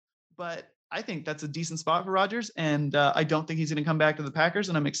but I think that's a decent spot for Rodgers, and I don't think he's going to come back to the Packers.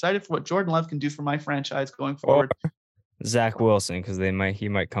 And I'm excited for what Jordan Love can do for my franchise going forward. Or Zach Wilson, because he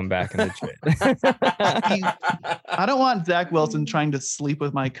might come back in the trade. I don't want Zach Wilson trying to sleep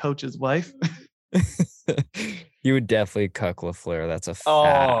with my coach's wife. You would definitely cuck LaFleur. That's a fact.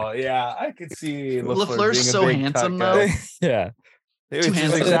 Oh yeah, I could see LaFleur's so handsome though. Yeah, it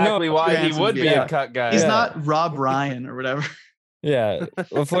was exactly why he would be a cut guy. He's not Rob Ryan or whatever. Yeah,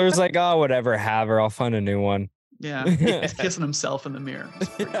 LaFleur's like, oh, whatever, have her. I'll find a new one. Yeah, he's kissing himself in the mirror.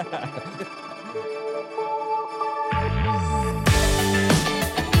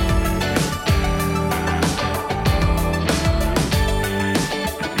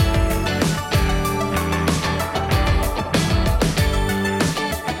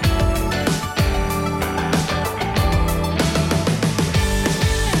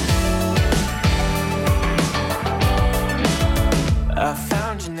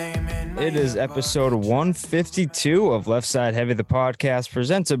 It is episode 152 of Left Side Heavy, the podcast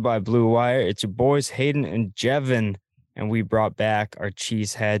presented by Blue Wire. It's your boys Hayden and Jevin, and we brought back our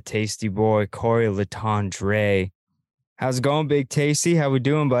cheesehead tasty boy Corey Letendre. How's it going, Big Tasty? How we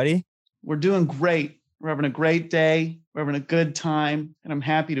doing, buddy? We're doing great. We're having a great day. We're having a good time, and I'm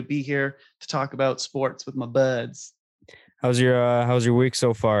happy to be here to talk about sports with my buds. How's your week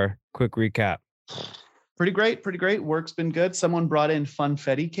so far? Quick recap. Pretty great. Work's been good. Someone brought in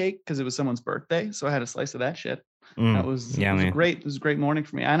funfetti cake because it was someone's birthday, so I had a slice of that shit. That was great. It was a great morning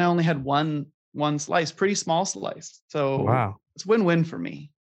for me. And I only had one slice, pretty small slice. So wow, it's win-win for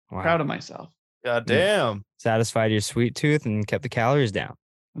me. Wow. Proud of myself. God damn. Satisfied your sweet tooth and kept the calories down.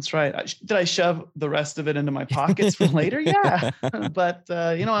 That's right. Did I shove the rest of it into my pockets for later? Yeah, but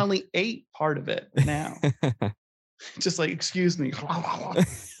I only ate part of it now. Just like, excuse me.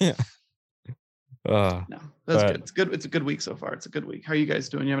 Yeah. No, that's good. It's good. It's a good week so far. It's a good week. How are you guys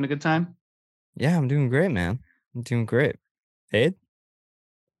doing? You having a good time? Yeah, I'm doing great, man. I'm doing great. Ed?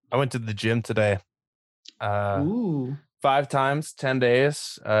 I went to the gym today. 5 times, 10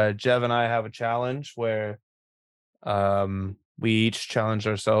 days. Jev and I have a challenge where we each challenge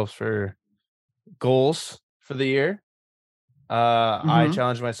ourselves for goals for the year. I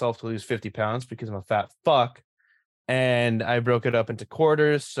challenged myself to lose 50 pounds because I'm a fat fuck. And I broke it up into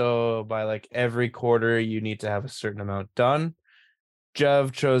quarters. So by like every quarter, you need to have a certain amount done.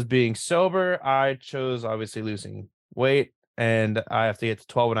 Jev chose being sober. I chose obviously losing weight. And I have to get to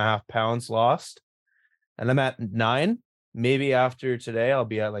 12.5 pounds lost. And I'm at 9. Maybe after today, I'll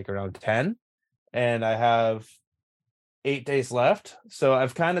be at like around 10. And I have 8 days left. So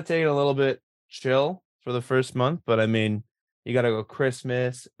I've kind of taken a little bit chill for the first month. But I mean, you got to go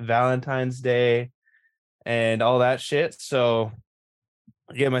Christmas, Valentine's Day, and all that shit. So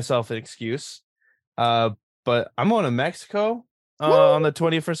I gave myself an excuse. But I'm going to Mexico on the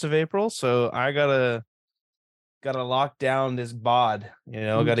 21st of April. So I gotta lock down this bod,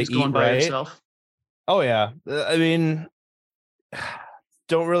 gotta eat going by right. Yourself. Oh yeah. I mean,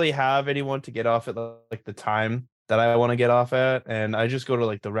 don't really have anyone to get off at like the time that I want to get off at. And I just go to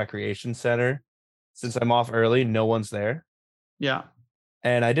like the recreation center. Since I'm off early, no one's there. Yeah.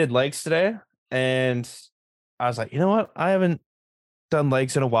 And I did legs today. And I was like, you know what? I haven't done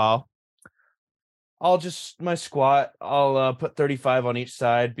legs in a while. My squat, I'll put 35 on each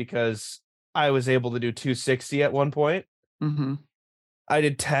side because I was able to do 260 at one point. Mm-hmm. I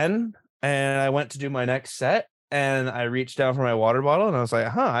did 10 and I went to do my next set and I reached down for my water bottle and I was like,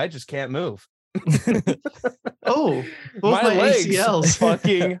 I just can't move. Both my legs ACLs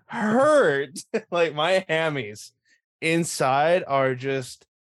fucking hurt. Like my hammies inside are just,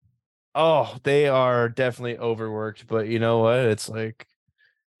 they are definitely overworked, but you know what? It's like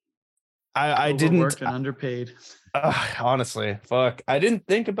I didn't work and underpaid. Honestly, fuck. I didn't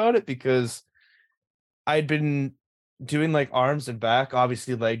think about it because I'd been doing like arms and back,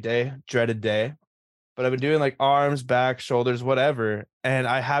 obviously leg day, dreaded day, but I've been doing like arms, back, shoulders, whatever, and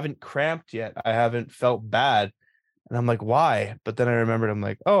I haven't cramped yet. I haven't felt bad, and I'm like, why? But then I remembered, I'm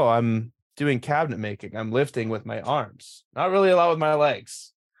like, I'm doing cabinet making. I'm lifting with my arms, not really a lot with my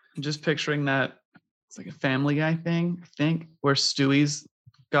legs. I'm just picturing that it's like a Family Guy thing, I think, where Stewie's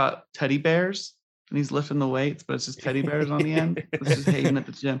got teddy bears and he's lifting the weights, but it's just teddy bears on the end. It's just Hayden at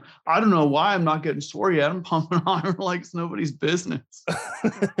the gym. I don't know why I'm not getting sore yet. I'm pumping iron like it's nobody's business.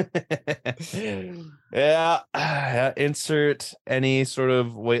 Yeah. Insert any sort of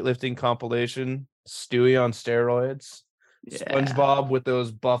weightlifting compilation. Stewie on steroids. Yeah. SpongeBob with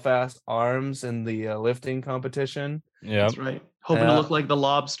those buff ass arms in the lifting competition. Yeah, that's right. Hoping to look like the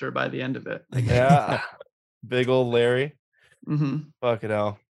lobster by the end of it. Yeah, big old Larry. Mm-hmm. Fucking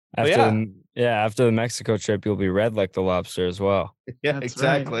hell. After the Mexico trip, you'll be red like the lobster as well. Yeah, That's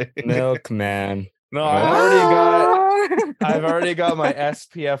exactly. Milkman. No, Ah! I've already got my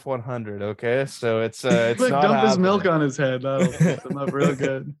SPF 100. Okay, so it's Quick, not dump his milk happening. on his head. That'll fix him up real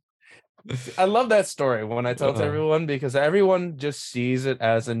good. I love that story when I tell it to everyone, because everyone just sees it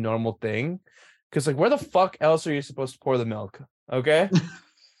as a normal thing. Because like, where the fuck else are you supposed to pour the milk? Okay,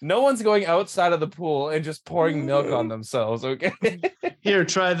 no one's going outside of the pool and just pouring milk on themselves. Okay, Here,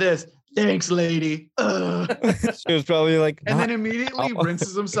 try this. Thanks, lady. Ugh. She was probably like, And then "Not immediately now."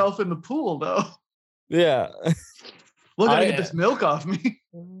 rinses himself in the pool, though. Yeah. Well, gotta I- get this milk off me.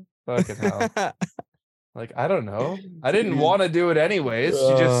 fucking hell. Like, I don't know. I didn't want to do it anyways. She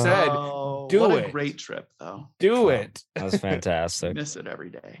just said, Oh, do what it. a great trip, though. "Do Wow. it." That's fantastic. Miss it every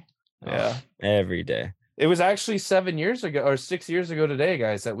day. Yeah. Every day. It was actually 7 years ago or 6 years ago today,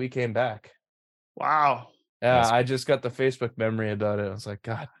 guys, that we came back. Wow. Yeah, That's- I just got the Facebook memory about it. I was like,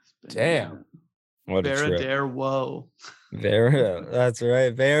 God damn. What a trip. Dare, whoa. That's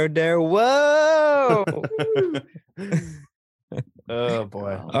right. Dare. Whoa. Oh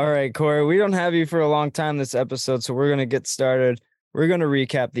boy. All right, Corey, we don't have you for a long time this episode, so we're going to get started. We're going to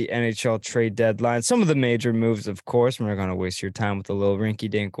recap the NHL trade deadline, some of the major moves, of course. We're not going to waste your time with the little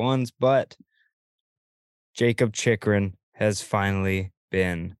rinky-dink ones, but Jakob Chychrun has finally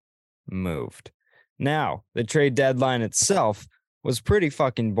been moved. Now, the trade deadline itself was pretty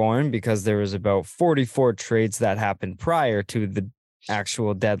fucking boring because there was about 44 trades that happened prior to the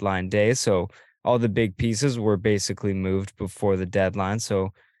actual deadline day, so all the big pieces were basically moved before the deadline.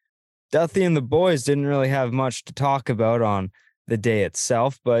 So Duthie and the boys didn't really have much to talk about on the day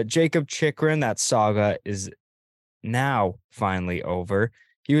itself, but Jakob Chychrun, that saga is now finally over.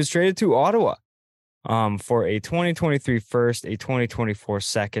 He was traded to Ottawa for a 2023 first, a 2024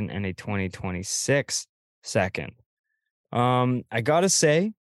 second, and a 2026 second. I gotta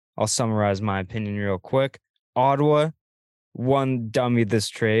say, I'll summarize my opinion real quick. Ottawa won dummy this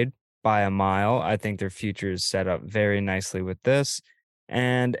trade by a mile. I think their future is set up very nicely with this.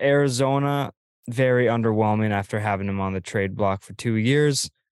 And Arizona, very underwhelming after having him on the trade block for 2 years.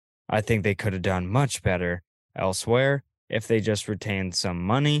 I think they could have done much better elsewhere if they just retained some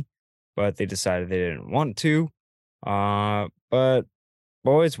money, but they decided they didn't want to. But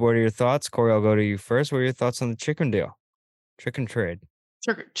boys, what are your thoughts? Corey, I'll go to you first. What are your thoughts on the Chychrun deal? Chychrun trade.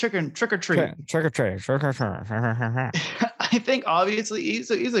 Trick or treat. Trick or treat. Trick or treat. I think obviously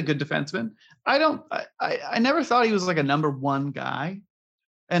he's a good defenseman. I never thought he was like a number one guy.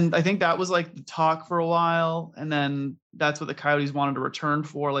 And I think that was like the talk for a while. And then that's what the Coyotes wanted to return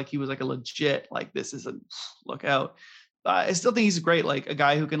for. Like he was like a legit, like this is a look out. I still think he's great, like a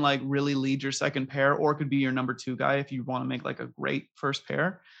guy who can like really lead your second pair or could be your number two guy if you want to make like a great first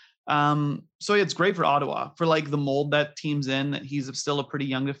pair. So it's great for Ottawa for like the mold that team's in, that he's still a pretty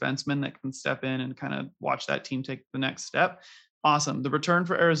young defenseman that can step in and kind of watch that team take the next step. Awesome. The return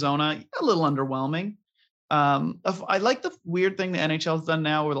for Arizona, a little underwhelming. I like the weird thing the NHL has done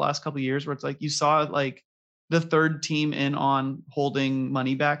now over the last couple of years where it's like you saw like the third team in on holding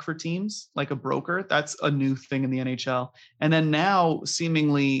money back for teams like a broker. That's a new thing in the NHL. And then now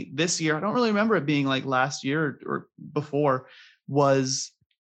seemingly this year, I don't really remember it being like last year or before, was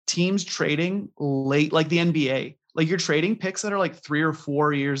teams trading late, like the NBA. Like you're trading picks that are like 3 or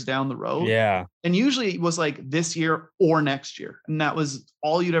 4 years down the road. Yeah. And usually it was like this year or next year. And that was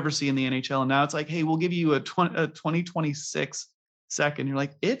all you'd ever see in the NHL. And now it's like, hey, we'll give you a 2026 second. You're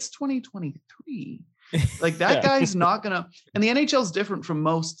like, it's 2023. Like that guy's not going to. And the NHL is different from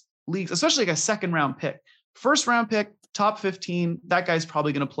most leagues, especially like a second round pick. First round pick, top 15, that guy's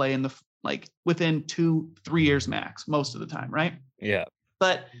probably going to play in the like within 2-3 years max most of the time, right? Yeah.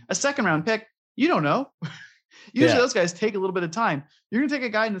 But a second round pick, you don't know. Usually those guys take a little bit of time. You're going to take a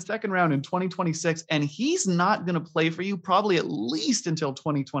guy in the second round in 2026, and he's not going to play for you probably at least until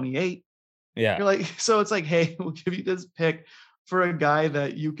 2028. Yeah. You're like, so it's like, hey, we'll give you this pick for a guy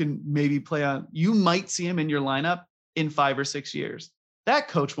that you can maybe play on. You might see him in your lineup in 5 or 6 years. That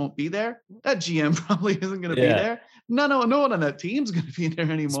coach won't be there. That GM probably isn't going to be there. No one on that team's going to be there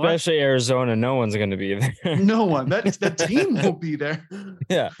anymore. Especially Arizona, no one's going to be there. No one. That team won't be there.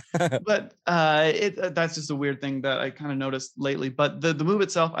 Yeah. But that's just a weird thing that I kind of noticed lately. But the move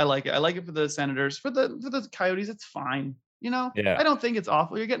itself, I like it. I like it for the Senators. For the Coyotes, it's fine. You know, I don't think it's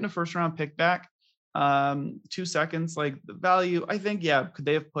awful. You're getting a first round pick back. 2 seconds, like the value. I think, could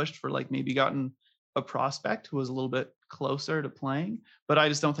they have pushed for like maybe gotten a prospect who was a little bit closer to playing? But I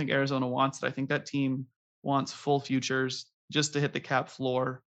just don't think Arizona wants it. I think that team wants full futures just to hit the cap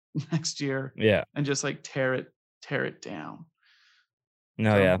floor next year. Yeah. And just like tear it down.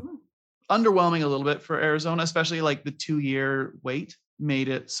 No, Underwhelming a little bit for Arizona, especially like the 2-year wait made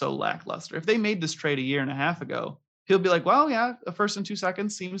it so lackluster. If they made this trade a year and a half ago, he'll be like, well, yeah, a first and 2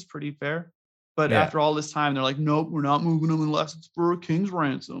 seconds seems pretty fair. But Yeah. after all this time, they're like, nope, we're not moving them unless it's for a king's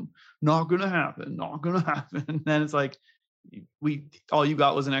ransom. Not gonna happen. Not gonna happen. And then it's like, all you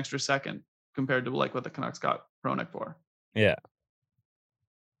got was an extra second compared to like what the Canucks got Hronek for. Yeah.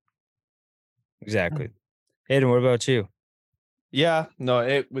 Exactly. Hayden, what about you? Yeah, no,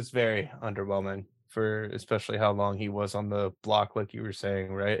 it was very underwhelming for especially how long he was on the block, like you were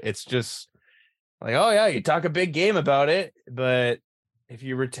saying, right? It's just like, oh yeah, you talk a big game about it, but if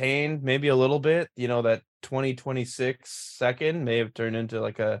you retain maybe a little bit, that 2026 second may have turned into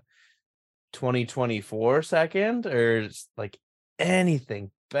like a 2024 second or like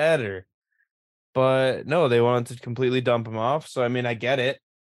anything better. But no, they wanted to completely dump him off. So I mean, I get it,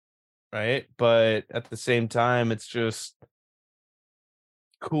 right? But at the same time, it's just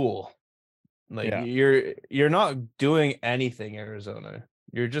cool. Like Yeah. you're not doing anything, Arizona.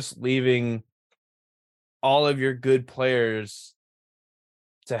 You're just leaving all of your good players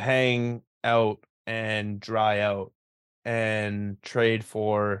to hang out and dry out and trade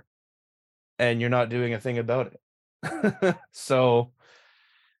for, and you're not doing a thing about it. So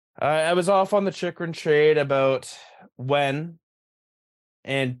I was off on the Chychrun trade about when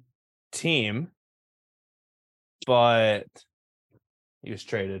and team, but he was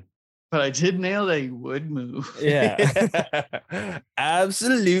traded. But I did nail that he would move. Yeah.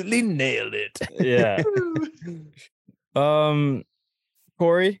 Absolutely nailed it. Yeah.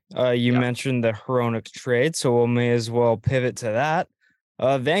 Corey, you Yeah. mentioned the Hronek trade, so we may as well pivot to that.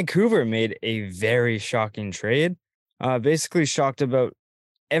 Vancouver made a very shocking trade. Basically shocked about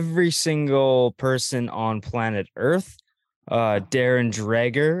every single person on planet Earth. Darren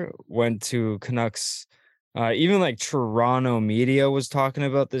Dreger went to Canucks. Even like Toronto media was talking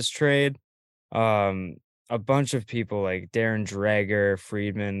about this trade. A bunch of people like Darren Dreger,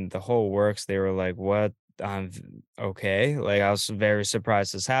 Friedman, the whole works, they were like, what? Okay. Like, I was very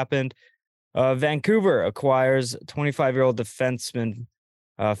surprised this happened. Vancouver acquires 25-year-old defenseman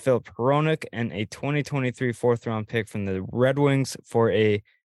Philip Hronek and a 2023 fourth round pick from the Red Wings for a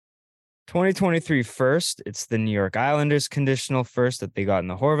 2023 first. It's the New York Islanders conditional first that they got in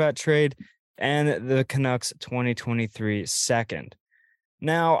the Horvat trade, and the Canucks 2023 second.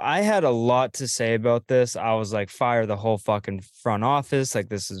 Now, I had a lot to say about this. I was like, fire the whole fucking front office. Like,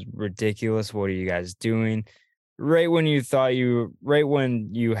 this is ridiculous. What are you guys doing? Right when you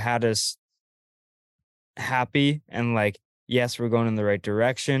had us happy and like, yes, we're going in the right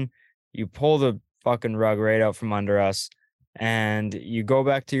direction, you pull the fucking rug right out from under us and you go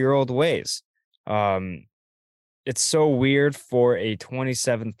back to your old ways. It's so weird for a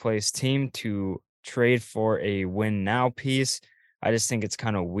 27th place team to trade for a win now piece. I just think it's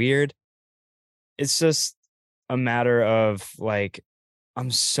kind of weird. It's just a matter of like, I'm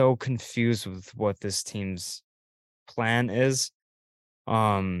so confused with what this team's plan is.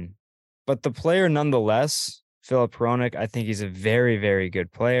 But the player nonetheless, Philip Hronek, I think he's a very, very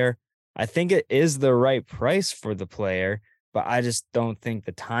good player. I think it is the right price for the player, but I just don't think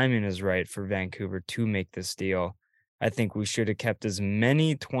the timing is right for Vancouver to make this deal. I think we should have kept as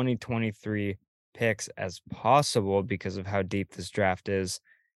many 2023 picks as possible because of how deep this draft is.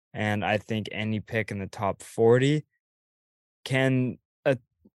 And I think any pick in the top 40 a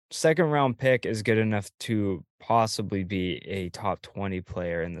second round pick is good enough to possibly be a top 20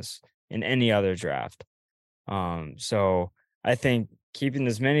 player in any other draft. So I think keeping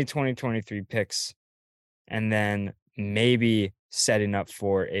as many 2023 picks and then maybe setting up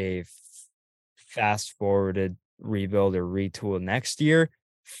for a fast forwarded rebuild or retool next year,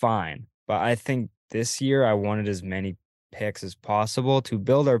 fine. But I think this year I wanted as many picks as possible to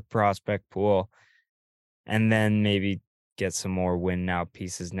build our prospect pool and then maybe get some more win now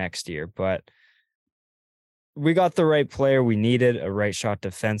pieces next year. But we got the right player we needed, a right shot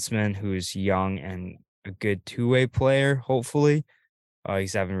defenseman who's young and a good two-way player, hopefully.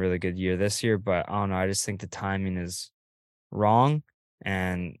 He's having a really good year this year, but I don't know. I just think the timing is wrong.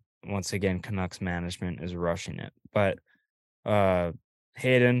 And once again, Canucks management is rushing it. But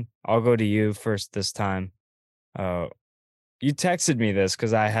Hayden, I'll go to you first this time. You texted me this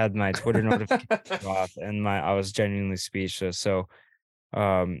because I had my Twitter notification off and I was genuinely speechless. So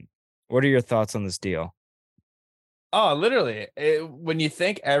what are your thoughts on this deal? Oh, literally. When you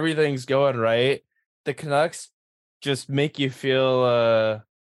think everything's going right, the Canucks just make you feel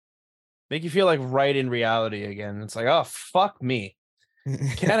like right in reality again. It's like, oh, fuck me.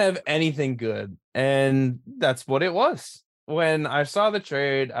 Can't have anything good. And that's what it was. When I saw the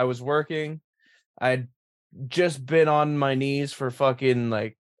trade, I was working. I'd just been on my knees for fucking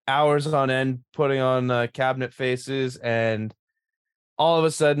like hours on end, putting on cabinet faces, and all of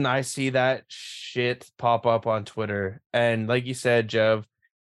a sudden I see that shit pop up on Twitter. And like you said, Jev,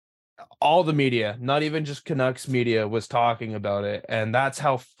 all the media, not even just Canucks media, was talking about it. And that's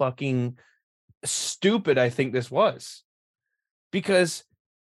how fucking stupid I think this was. Because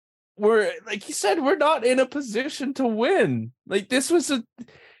we're, like you said, we're not in a position to win. Like, this was a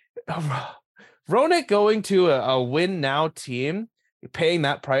Roenick going to a win now team, paying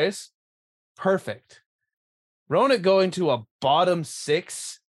that price, perfect. Roenick going to a bottom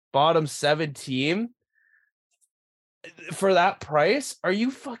 6, bottom 7 team for that price? Are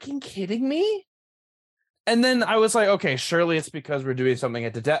you fucking kidding me? And then I was like, okay, surely it's because we're doing something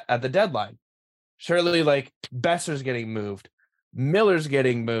at the deadline. Surely, like, Besser's getting moved, Miller's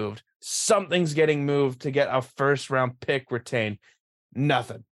getting moved, something's getting moved to get a first round pick retained.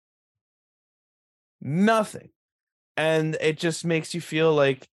 Nothing. And it just makes you feel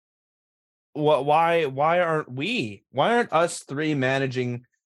like, why aren't us three managing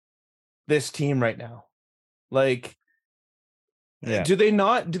this team right now? Like, do they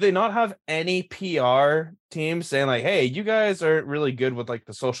not have any PR team saying like, hey, you guys aren't really good with like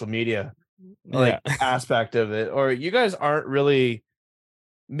the social media aspect of it, or you guys aren't really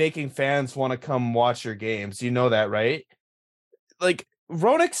making fans want to come watch your games? You know that, right? Like,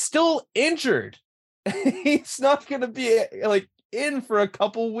 Roenick's still injured. He's not going to be like in for a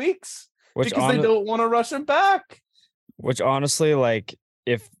couple weeks because they don't want to rush him back. Which honestly, like,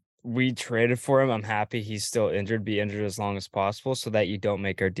 if we traded for him, I'm happy he's still injured. Be injured as long as possible so that you don't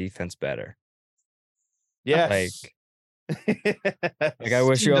make our defense better. Yes. Like I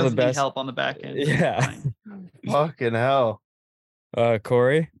wish you all the best. Help on the back end. Yeah. Fucking hell.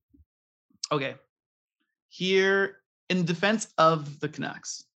 Corey. Okay. Here in defense of the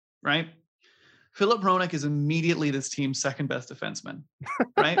Canucks, right? Philip Hronek is immediately this team's second best defenseman,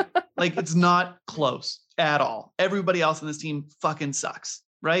 right? Like, it's not close at all. Everybody else on this team fucking sucks,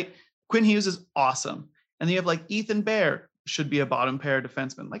 right? Quinn Hughes is awesome. And then you have like Ethan Bear, should be a bottom pair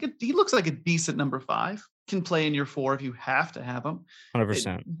defenseman. Like, he looks like a decent number 5, can play in your 4 if you have to have him.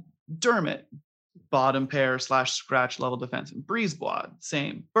 100%. Dermott, bottom pair / scratch level defenseman. Brisebois,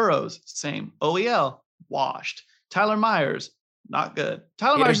 same. Burrows, same. OEL, washed. Tyler Myers, not good.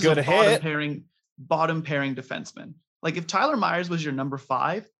 Tyler Myers is a bottom pairing defenseman. Like, if Tyler Myers was your number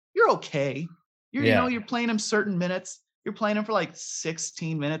 5, you're okay. You know, you're playing him certain minutes. You're playing him for like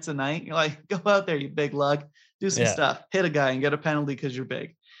 16 minutes a night. You're like, go out there, you big lug, do some stuff, hit a guy and get a penalty because you're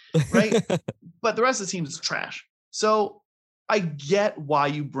big, right? But the rest of the team is trash. So I get why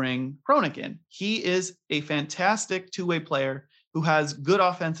you bring Hronek in. He is a fantastic two-way player who has good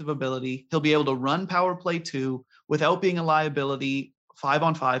offensive ability. He'll be able to run power play 2 without being a liability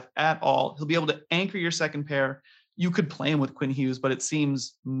 5-on-5 at all. He'll be able to anchor your second pair. You could play him with Quinn Hughes, but it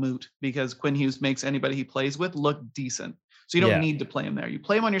seems moot because Quinn Hughes makes anybody he plays with look decent. So you don't need to play him there. You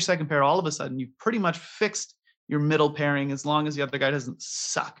play him on your second pair, all of a sudden you've pretty much fixed your middle pairing as long as the other guy doesn't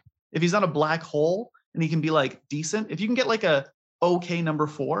suck. If he's not a black hole and he can be like decent, if you can get like a okay number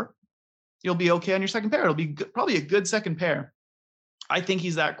 4, you'll be okay on your second pair. It'll be probably a good second pair. I think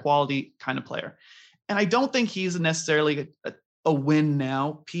he's that quality kind of player. And I don't think he's necessarily a win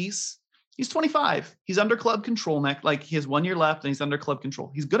now piece. He's 25. He's under club control neck. Like, he has 1 year left and he's under club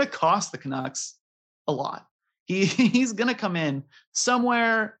control. He's going to cost the Canucks a lot. He's going to come in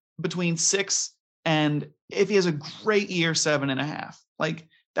somewhere between 6 and, if he has a great year, 7.5. Like,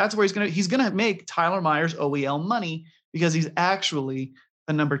 that's where he's going to make Tyler Myers OEL money because he's actually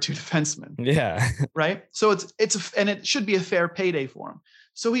a number 2 defenseman. Yeah. Right. So and it should be a fair payday for him.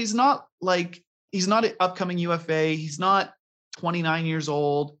 So he's not an upcoming UFA. He's not 29 years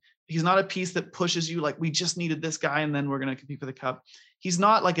old. He's not a piece that pushes you like, we just needed this guy and then we're going to compete for the cup. He's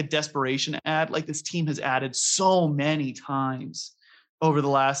not like a desperation ad like this team has added so many times over the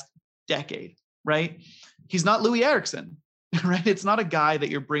last decade, right? He's not Louis Eriksson, right? It's not a guy that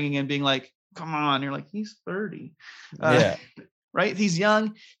you're bringing in being like, come on. You're like, he's 30. Right? He's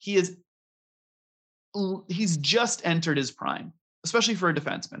young. He's just entered his prime, especially for a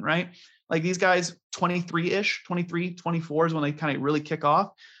defenseman, right? Like, these guys, 23-ish, 23, 24 is when they kind of really kick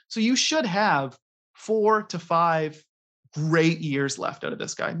off. So you should have 4 to 5 great years left out of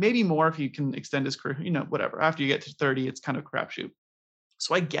this guy. Maybe more if you can extend his career, whatever. After you get to 30, it's kind of crapshoot.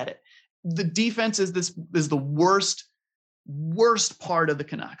 So I get it. The defense is the worst part of the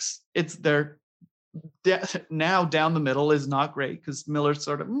Canucks. It's their now down the middle is not great because Miller's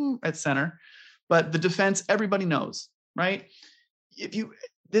sort of at center. But the defense, everybody knows, right?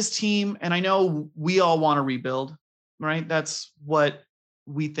 This team, and I know we all want to rebuild, right? That's what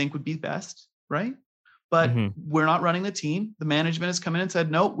we think would be best, right? But we're not running the team. The management has come in and said,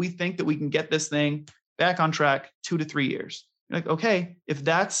 no, we think that we can get this thing back on track 2 to 3 years. You're like, okay, if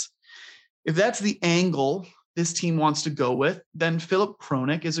that's the angle this team wants to go with, then Philip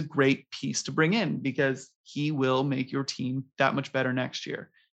Kronik is a great piece to bring in because he will make your team that much better next year.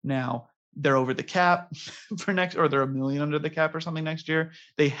 Now, they're over the cap for next, or they're $1 million under the cap or something next year.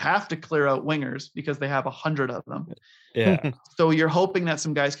 They have to clear out wingers because they have 100 of them. Yeah. So you're hoping that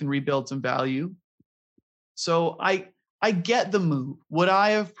some guys can rebuild some value. So I get the move. Would I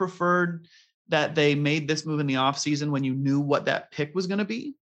have preferred that they made this move in the offseason when you knew what that pick was going to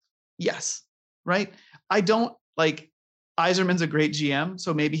be? Yes. Right. I don't like Yzerman's a great GM.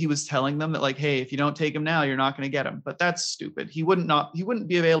 So maybe he was telling them that like, hey, if you don't take him now, you're not going to get him. But that's stupid. He wouldn't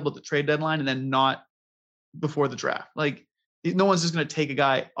be available at the trade deadline and then not before the draft. Like no one's just going to take a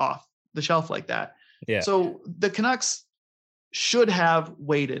guy off the shelf like that. Yeah. So the Canucks should have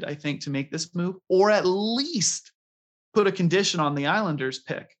waited, I think, to make this move, or at least put a condition on the Islanders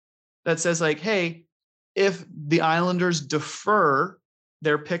pick that says like, hey, if the Islanders defer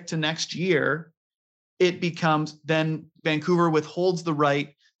their pick to next year, it becomes then Vancouver withholds the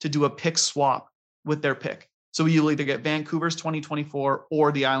right to do a pick swap with their pick. So you'll either get Vancouver's 2024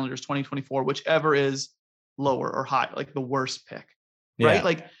 or the Islanders 2024, whichever is lower or high, like the worst pick, right? Yeah.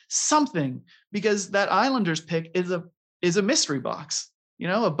 Like something, because that Islanders pick is a mystery box. You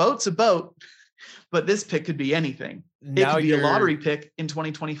know, a boat's a boat, but this pick could be anything. It could be a lottery pick in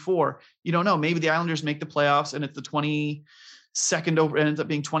 2024. You don't know. Maybe the Islanders make the playoffs and it's the 22nd over, it ends up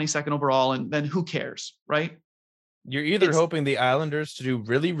being 22nd overall, and then who cares, right? You're either hoping the Islanders to do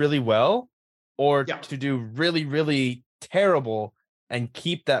really, really well or Yeah. to do really, really terrible and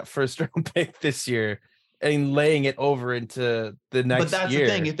keep that first round pick this year and laying it over into the next year. But that's the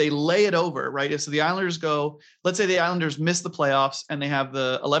thing. If they lay it over, right? So the Islanders go, let's say the Islanders miss the playoffs and they have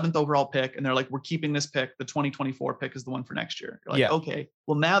the 11th overall pick and they're like, we're keeping this pick. The 2024 pick is the one for next year. You're like, okay,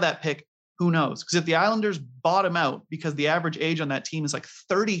 well now that pick, who knows? Because if the Islanders bottom out because the average age on that team is like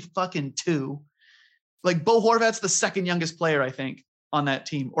 32, like Bo Horvat's the second youngest player, I think, on that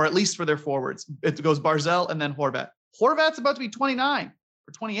team, or at least for their forwards. It goes Barzal and then Horvat. Horvat's about to be 29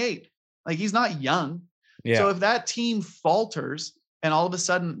 or 28. Like he's not young. Yeah. So if that team falters and all of a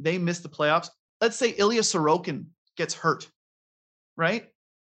sudden they miss the playoffs, let's say Ilya Sorokin gets hurt, right?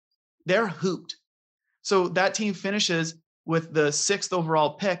 They're hooped. So that team finishes with the 6th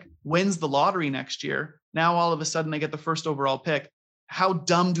overall pick, wins the lottery next year. Now all of a sudden they get the 1st overall pick. How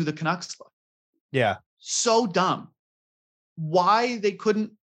dumb do the Canucks look? Yeah. So dumb. Why they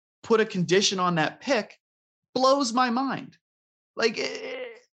couldn't put a condition on that pick blows my mind. Like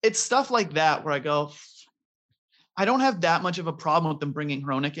it's stuff like that where I go, I don't have that much of a problem with them bringing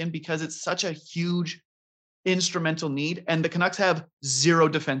Hronik in because it's such a huge instrumental need. And the Canucks have 0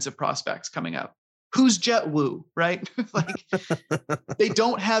 defensive prospects coming up. Who's Jet Wu, right? Like they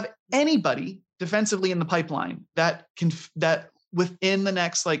don't have anybody defensively in the pipeline that within the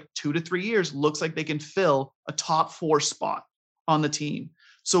next like 2 to 3 years looks like they can fill a top 4 spot on the team.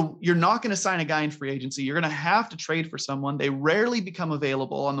 So you're not going to sign a guy in free agency. You're going to have to trade for someone. They rarely become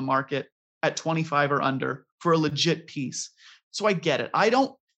available on the market at 25 or under for a legit piece. So I get it. I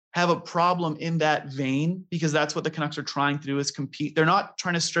don't have a problem in that vein because that's what the Canucks are trying to do is compete. They're not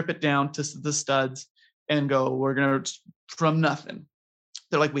trying to strip it down to the studs and go, we're going to from nothing.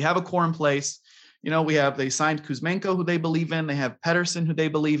 They're like, we have a core in place. You know, they signed Kuzmenko, who they believe in. They have Pettersson, who they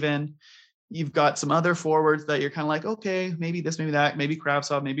believe in. You've got some other forwards that you're kind of like, okay, maybe this, maybe that, maybe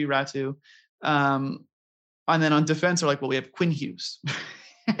Kravtsov, maybe Ratu. And then on defense, they're like, well, we have Quinn Hughes.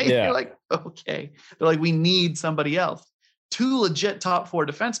 Yeah. You're like, okay. They're like, we need somebody else. 2 legit top 4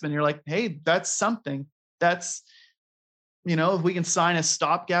 defensemen. You're like, hey, that's something. That's, you know, if we can sign a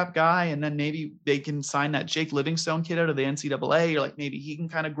stopgap guy and then maybe they can sign that Jake Livingstone kid out of the NCAA, you're like, maybe he can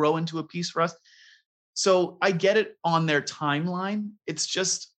kind of grow into a piece for us. So I get it on their timeline. It's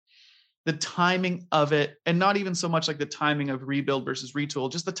just the timing of it, and not even so much like the timing of rebuild versus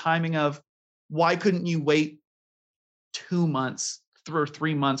retool, just the timing of why couldn't you wait 2 months or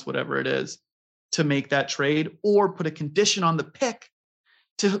 3 months, whatever it is, to make that trade or put a condition on the pick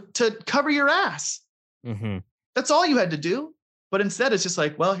to cover your ass. Mm-hmm. That's all you had to do. But instead it's just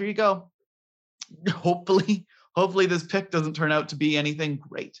like, well, here you go. Hopefully this pick doesn't turn out to be anything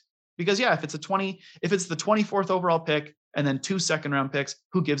great. Because yeah, if it's the 24th overall pick and then 2 second-round picks,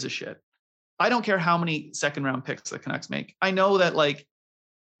 who gives a shit? I don't care how many second-round picks the Canucks make. I know that like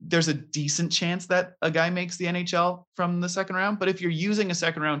there's a decent chance that a guy makes the NHL from the second round, but if you're using a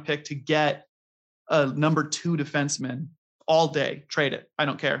second-round pick to get a number 2 defenseman all day, trade it. I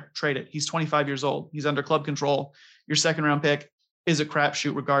don't care. Trade it. He's 25 years old. He's under club control. Your second-round pick is a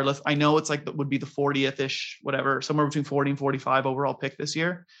crapshoot regardless. I know it's like that would be the 40th-ish, whatever, somewhere between 40 and 45 overall pick this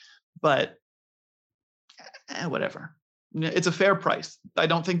year. But whatever. It's a fair price. I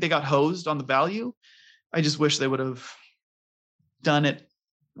don't think they got hosed on the value. I just wish they would have done it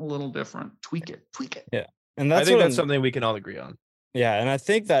a little different. Tweak it. Yeah. And I think what that's something we can all agree on. Yeah, and I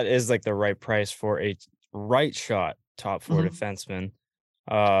think that is like the right price for a right shot top 4 defenseman.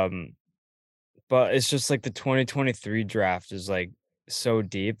 But it's just like the 2023 draft is like so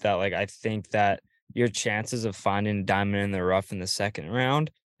deep that like I think that your chances of finding a diamond in the rough in the second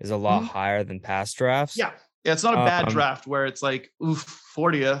round is a lot higher than past drafts. Yeah, it's not a bad draft where it's like, oof,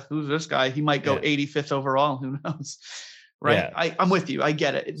 40th, who's this guy? He might go 85th overall. Who knows? Right. Yeah. I'm with you. I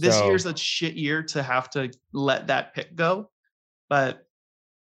get it. This year's a shit year to have to let that pick go. But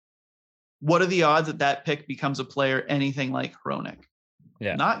what are the odds that that pick becomes a player anything like Hronek?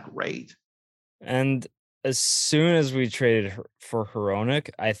 Yeah. Not great. And as soon as we traded for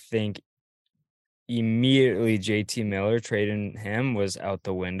Hronek, I think immediately JT Miller trading him was out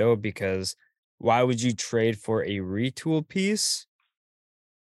the window, because why would you trade for a retool piece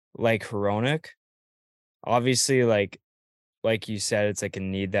like Hronek? Obviously, like you said, it's like a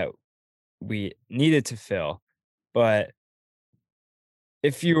need that we needed to fill. But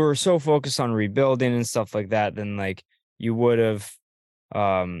if you were so focused on rebuilding and stuff like that, then like you would have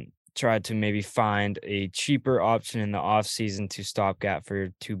tried to maybe find a cheaper option in the offseason to stopgap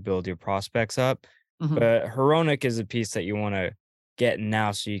to build your prospects up. But Hronek is a piece that you want to get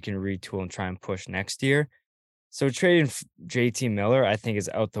now so you can retool and try and push next year. So trading JT Miller, I think, is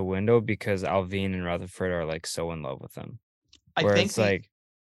out the window because Allvin and Rutherford are like so in love with him. Where it's like,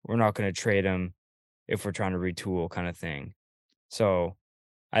 we're not going to trade him if we're trying to retool kind of thing. So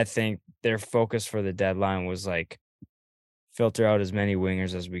I think their focus for the deadline was like filter out as many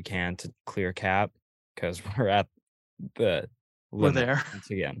wingers as we can to clear cap, because we're at the limit we're there once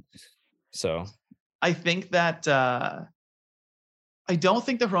again. So I think that I don't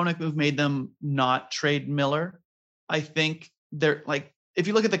think the Hronek move made them not trade Miller. I think they're like, if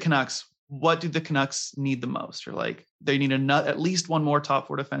you look at the Canucks, what do the Canucks need the most? Or like, they need at least one more top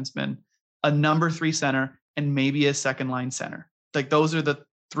 4 defenseman, a number 3 center, and maybe a second line center. Like, those are the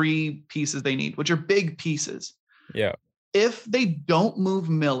 3 pieces they need, which are big pieces. Yeah. If they don't move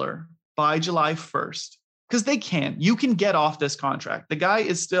Miller by July 1st, because you can get off this contract. The guy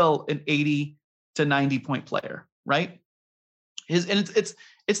is still an 80 to 90 point player, right?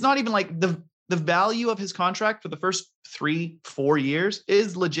 It's not even like the value of his contract for the first 3-4 years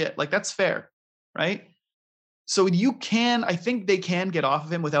is legit. Like, that's fair, right? So I think they can get off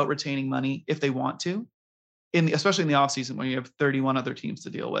of him without retaining money if they want to, especially in the offseason when you have 31 other teams to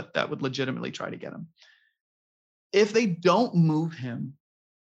deal with that would legitimately try to get him. If they don't move him,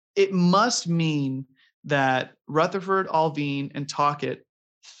 it must mean that Rutherford, Allvin, and Tocchet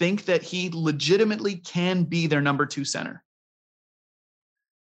think that he legitimately can be their number 2 center.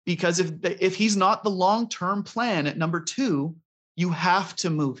 Because if he's not the long-term plan at number 2, you have to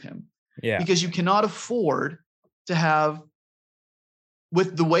move him. Yeah. Because you cannot afford to have,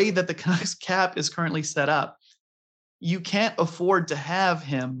 with the way that the Canucks cap is currently set up, you can't afford to have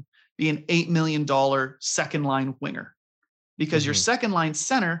him be an $8 million second line winger, because your second line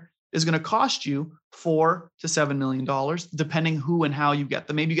center is going to cost you $4 to $7 million, depending who and how you get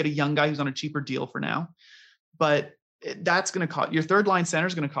them. Maybe you get a young guy who's on a cheaper deal for now, but that's going to cost your third line center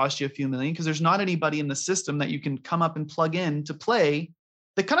is going to cost you a few million, because there's not anybody in the system that you can come up and plug in to play.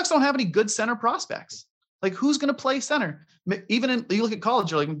 The Canucks don't have any good center prospects. Like, who's going to play center? Even you look at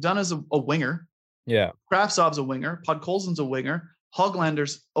college, you're like, McDonough's a winger. Yeah. Kravtsov's a winger. Podkolzin's a winger.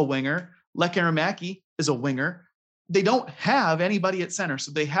 Hoglander's a winger. Lek Aramaki is a winger. They don't have anybody at center,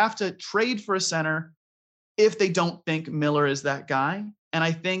 so they have to trade for a center if they don't think Miller is that guy. And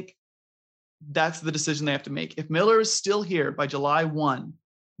I think that's the decision they have to make. If Miller is still here by July 1,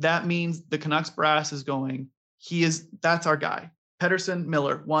 that means the Canucks brass is going, that's our guy. Pettersson,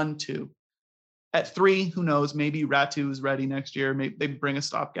 Miller, 1, 2. At 3, who knows? Maybe Ratu is ready next year. Maybe they bring a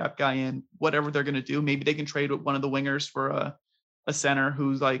stopgap guy in, whatever they're going to do. Maybe they can trade with one of the wingers for a center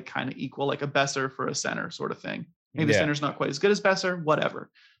who's like kind of equal, like a Besser for a center sort of thing. Maybe the center's not quite as good as Besser, whatever.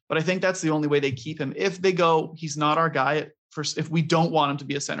 But I think that's the only way they keep him. If they go, he's not our guy at first, if we don't want him to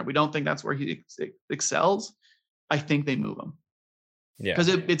be a center, we don't think that's where he excels, I think they move him. Yeah. Because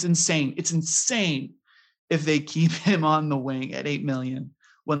it's insane. It's insane if they keep him on the wing at $8 million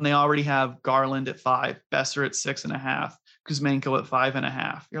when they already have Garland at 5, Besser at 6.5, Kuzmenko at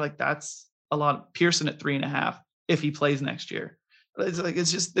 5.5. You're like, that's a lot. Pearson at 3.5 if he plays next year.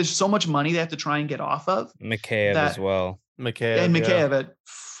 It's just, there's so much money they have to try and get off of. Mikheyev as well. Mikheyev at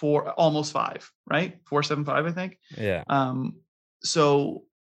 4, almost 5, right? 4.75, I think. Yeah. So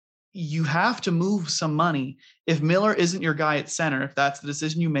you have to move some money. If Miller isn't your guy at center, if that's the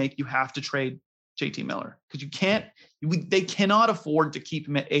decision you make, you have to trade JT Miller because they cannot afford to keep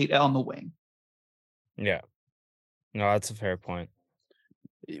him at 8 on the wing. Yeah. No, that's a fair point.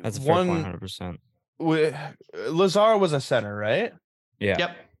 That's a fair point, 100%. Lazar was a center, right? Yeah.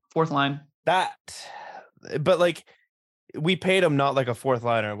 Yep. Fourth line. But like we paid him not like a fourth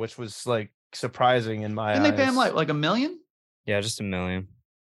liner, which was like surprising in my eyes. Didn't they pay him like $1 million? Yeah, just $1 million.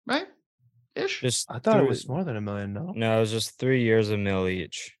 Right? Ish. I thought it was more than $1 million. No, it was just 3 years, $1 million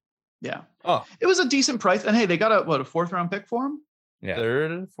each. Yeah. Oh, it was a decent price. And hey, they got a fourth round pick for him? Yeah.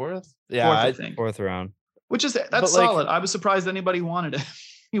 Third and fourth? Yeah, fourth, I think. Fourth round. Which is that's solid. I was surprised anybody wanted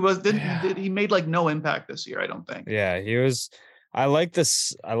it. He made like no impact this year, I don't think. Yeah, he was. I like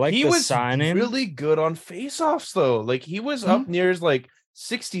this. He was signing. Really good on faceoffs though. Like he was up near like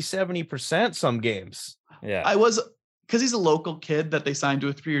 60-70% some games. Yeah. I was because he's a local kid that they signed to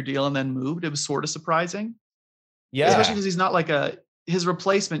a 3-year deal and then moved. It was sort of surprising. Yeah. Especially because he's not like his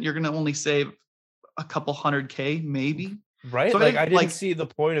replacement, you're gonna only save a couple $100K, maybe. Right. So like I didn't see the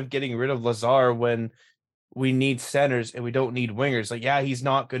point of getting rid of Lazar when we need centers and we don't need wingers. Like, yeah, he's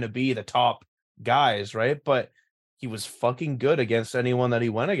not going to be the top guys, right? But he was fucking good against anyone that he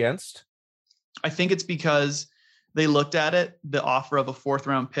went against. I think it's because they looked at it, the offer of a 4th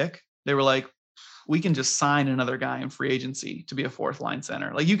round pick. They were like, we can just sign another guy in free agency to be a 4th line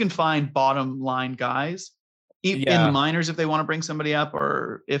center. Like you can find bottom line guys in the minors if they want to bring somebody up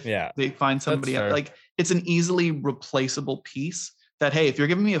or if they find somebody up. Like it's an easily replaceable piece. That, hey, if you're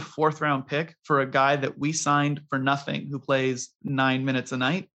giving me a 4th round pick for a guy that we signed for nothing who plays 9 minutes a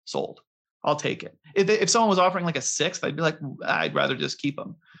night, sold. I'll take it. If someone was offering like a 6th, I'd be like, I'd rather just keep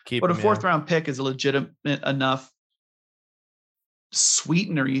him. But a 4th round pick is a legitimate enough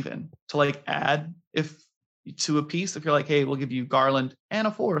sweetener even to like add to a piece. If you're like, hey, we'll give you Garland and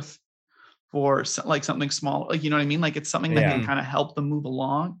a 4th for like something small. Like, you know what I mean? Like it's something that can kind of help them move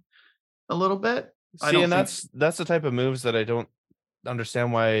along a little bit. See, and that's the type of moves that I don't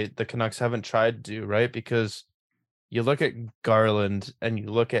understand why the Canucks haven't tried to do, right? Because you look at Garland and you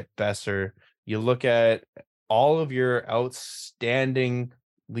look at Besser, you look at all of your outstandingly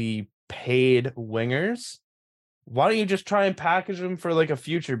paid wingers. Why don't you just try and package them for like a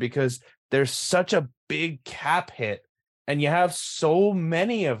future? Because there's such a big cap hit and you have so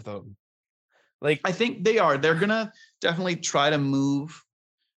many of them. Like I think they're gonna definitely try to move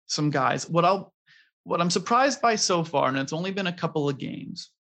some guys. What I'm surprised by so far, and it's only been a couple of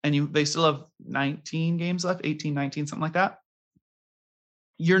games, and they still have 19 games left, 18, 19, something like that.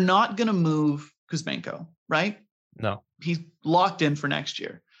 You're not going to move Kuzmenko, right? No. He's locked in for next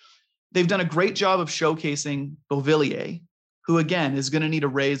year. They've done a great job of showcasing Beauvillier, who, again, is going to need a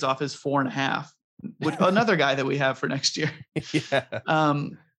raise off his 4.5, which another guy that we have for next year.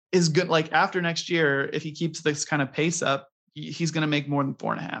 Is good. Like, after next year, if he keeps this kind of pace up, he's going to make more than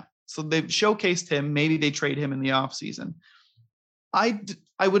 4.5. So they've showcased him. Maybe they trade him in the offseason. I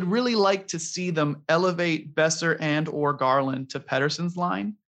would really like to see them elevate Besser and or Garland to Pettersson's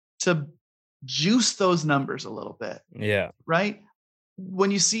line to juice those numbers a little bit. Yeah. Right?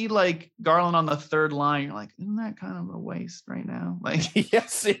 When you see like Garland on the 3rd line, you're like, isn't that kind of a waste right now? Like,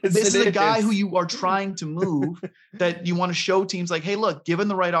 yes, this is a guy who you are trying to move that you want to show teams like, hey, look, given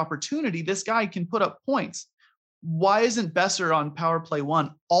the right opportunity, this guy can put up points. Why isn't Besser on power play 1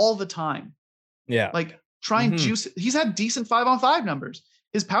 all the time? Yeah. Like try and juice. He's had decent 5-on-5 numbers.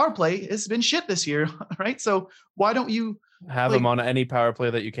 His power play has been shit this year. Right. So why don't you have him on any power play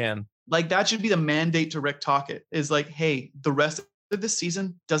that you can? Like that should be the mandate to Rick Tocchet is like, hey, the rest of this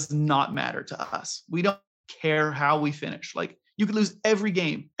season does not matter to us. We don't care how we finish. Like you could lose every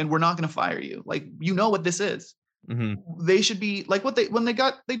game and we're not going to fire you. Like, you know what this is. They should be like when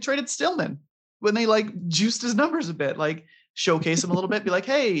they traded Stillman. When they like juiced his numbers a bit, like showcase him a little bit, be like,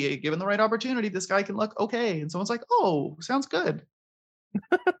 hey, given the right opportunity, this guy can look okay. And someone's like, oh, sounds good.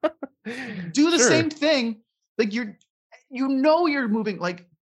 Do the same thing. Like you're moving, like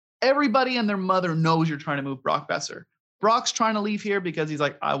everybody and their mother knows you're trying to move Brock Besser. Brock's trying to leave here because he's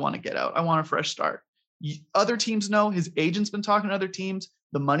like, I want to get out. I want a fresh start. Other teams know, his agent's been talking to other teams.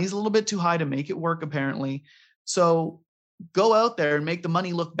 The money's a little bit too high to make it work, apparently. So go out there and make the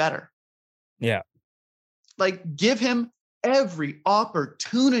money look better. Yeah. Like give him every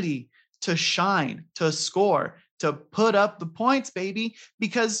opportunity to shine, to score, to put up the points, baby.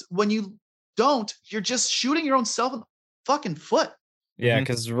 Because when you don't, you're just shooting your own self in the fucking foot. Yeah,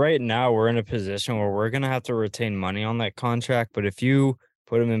 because right now we're in a position where we're going to have to retain money on that contract. But if you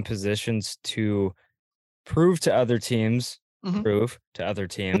put him in positions to prove to other teams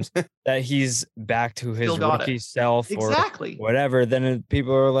that he's back to his rookie self or whatever, then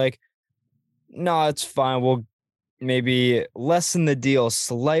people are like, no, it's fine. maybe lessen the deal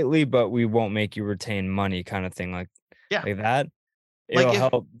slightly, but we won't make you retain money kind of thing like that. Like It'll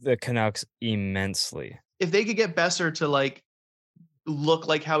help the Canucks immensely. If they could get Besser to like look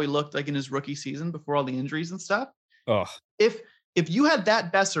like how he looked like in his rookie season before all the injuries and stuff. Oh, if you had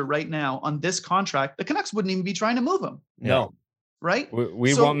that Besser right now on this contract, the Canucks wouldn't even be trying to move him. No. Right?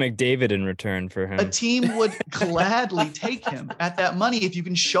 We want McDavid in return for him. A team would gladly take him at that money if you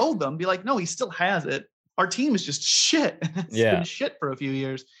can show them, be like, no, he still has it. Our team is just shit. It's been shit for a few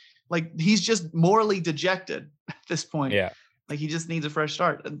years. Like he's just morally dejected at this point. Yeah. Like he just needs a fresh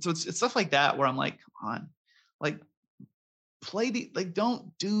start. And so it's stuff like that where I'm like, come on, like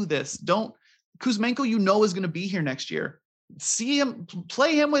don't do this. Don't Kuzmenko, is going to be here next year. See him,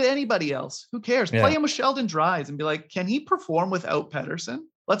 play him with anybody else. Who cares? Play him with Sheldon Dries and be like, can he perform without Pettersson?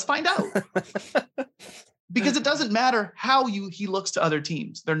 Let's find out. Because it doesn't matter how he looks to other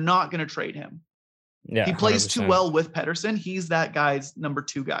teams. They're not going to trade him. Yeah, he plays 100%. too well with Pettersson. He's that guy's number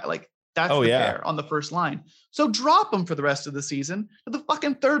 2 guy. Like that's the pair on the first line. So drop him for the rest of the season to the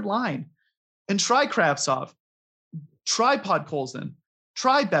fucking third line and try Kravtsov, try Podkolzin,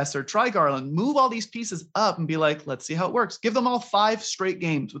 try Besser, try Garland, move all these pieces up and be like, let's see how it works. Give them all 5 straight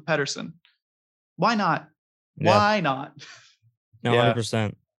games with Pettersson. Why not? Yeah. Why not? No,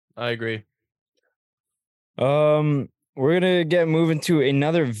 100%. I agree. We're going to moving to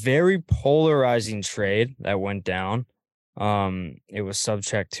another very polarizing trade that went down. It was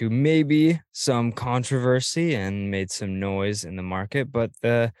subject to maybe some controversy and made some noise in the market, but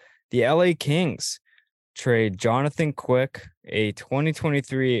the LA Kings trade Jonathan Quick, a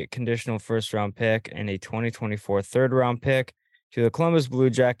 2023 conditional first-round pick and a 2024 third-round pick to the Columbus Blue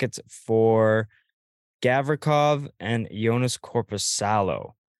Jackets for Gavrikov and Jonas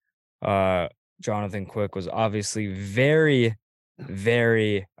Korpisalo. Jonathan Quick was obviously very,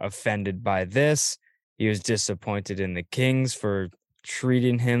 very offended by this. He was disappointed in the Kings for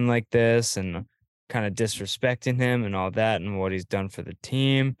treating him like this and kind of disrespecting him and all that and what he's done for the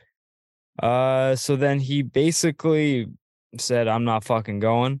team. So then he basically said, I'm not fucking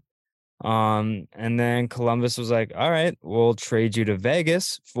going. And then Columbus was like, all right, we'll trade you to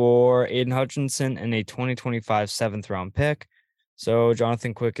Vegas for Aiden Hutchinson and a 2025 7th-round pick. So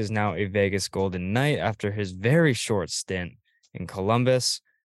Jonathan Quick is now a Vegas Golden Knight after his very short stint in Columbus.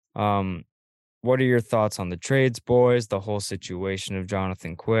 What are your thoughts on the trades, boys? The whole situation of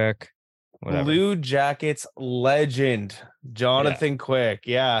Jonathan Quick? Whatever. Blue Jackets legend, Jonathan Quick.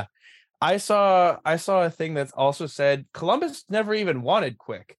 Yeah. I saw a thing that's also said Columbus never even wanted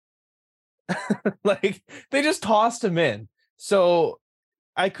Quick. Like they just tossed him in. So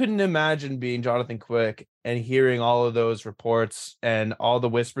I couldn't imagine being Jonathan Quick and hearing all of those reports and all the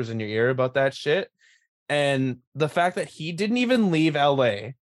whispers in your ear about that shit. And the fact that he didn't even leave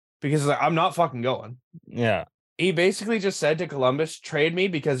LA because he's like, I'm not fucking going. Yeah. He basically just said to Columbus, trade me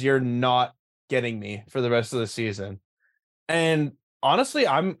because you're not getting me for the rest of the season. And honestly,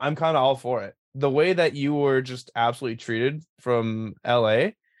 I'm kind of all for it. The way that you were just absolutely treated from LA,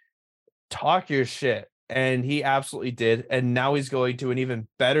 talk your shit. And he absolutely did. And now he's going to an even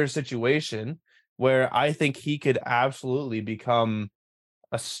better situation where I think he could absolutely become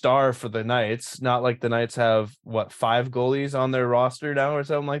a star for the Knights. Not like the Knights have 5 goalies on their roster now or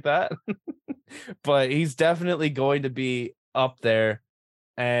something like that. But he's definitely going to be up there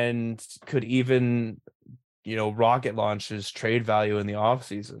and could even, rocket launch his trade value in the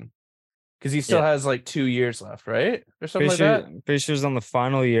offseason. Because he still has 2 years left, right? Or something like that. Fisher's on the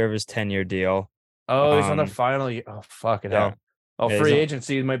final year of his 10-year deal. Oh, he's on the final year. Oh, fucking hell. Oh, Yeah, free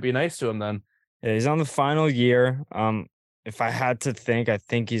agency might be nice to him then. Yeah, he's on the final year. If I had to think, I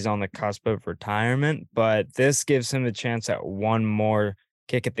think he's on the cusp of retirement, but this gives him a chance at one more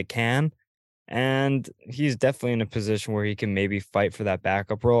kick at the can. And he's definitely in a position where he can maybe fight for that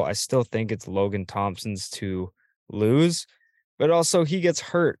backup role. I still think it's Logan Thompson's to lose, but also he gets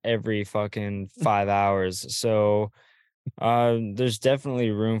hurt every fucking 5 hours. So there's definitely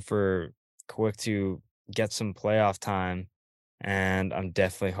room for Quick to get some playoff time. And I'm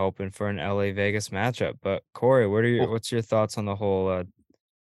definitely hoping for an LA Vegas matchup. But Corey, what's your thoughts on the whole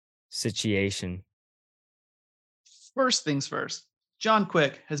situation? First things first, John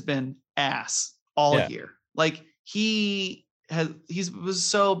Quick has been ass all year. Like he was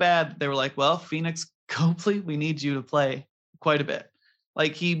so bad. They were like, well, Phoenix Copley, we need you to play quite a bit.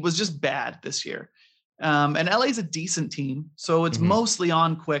 Like he was just bad this year. And LA's a decent team. So it's mostly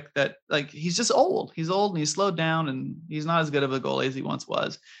on Quick that he's just old. He's old and he's slowed down and he's not as good of a goalie as he once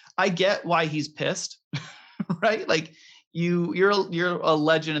was. I get why he's pissed, right? Like you're a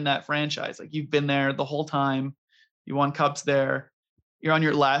legend in that franchise. Like you've been there the whole time. You won cups there. You're on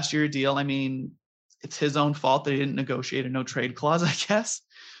your last year deal. I mean, it's his own fault that he didn't negotiate a no trade clause, I guess.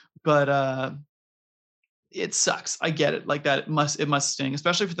 But it sucks. I get it. Like that, it must sting,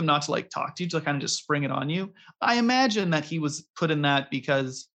 especially for them not to like talk to you, to kind of just spring it on you. I imagine that he was put in that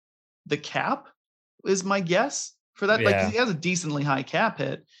because the cap is my guess for that. Like he has a decently high cap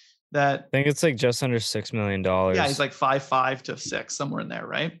hit. That I think it's like just under $6 million. Yeah, he's like 5.5 to 6, somewhere in there,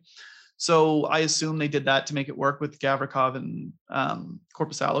 right? So I assume they did that to make it work with Gavrikov and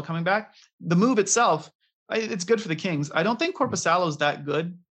Korpisalo coming back. The move itself, it's good for the Kings. I don't think Korpisalo is that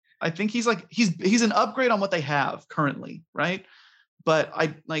good. I think he's an upgrade on what they have currently, right? But I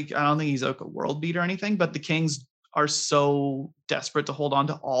don't think he's like a world beat or anything. But the Kings are so desperate to hold on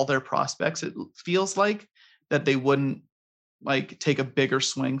to all their prospects. It feels like that they wouldn't like take a bigger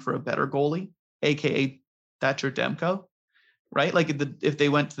swing for a better goalie, aka Thatcher Demko, right? Like if they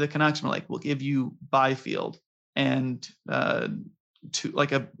went to the Canucks and were like, we'll give you Byfield and to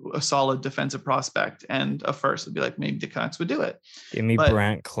like a solid defensive prospect and a first, would be like, maybe the Canucks would do it. Give me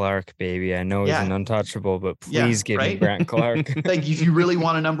Brandt Clark, baby. I know he's an untouchable, but please give me Brandt Clark. Like if you really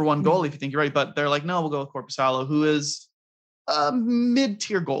want a number one goalie, if you think you're right, but they're like, no, we'll go with Korpisalo, who is a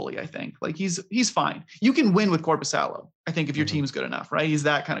mid-tier goalie. I think like he's fine. You can win with Korpisalo, I think, if your team's good enough, right? He's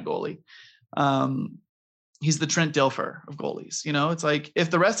that kind of goalie. He's the Trent Dilfer of goalies. You know, it's like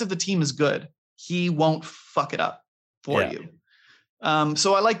if the rest of the team is good, he won't fuck it up for you.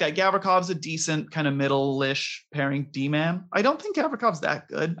 So I like that. Gavrikov's a decent kind of middle-ish pairing D-man. I don't think Gavrikov's that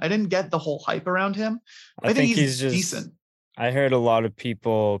good. I didn't get the whole hype around him. I think he's just decent. I heard a lot of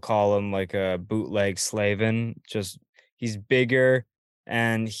people call him like a bootleg Slavin. Just he's bigger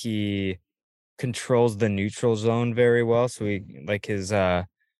and he controls the neutral zone very well. So he like his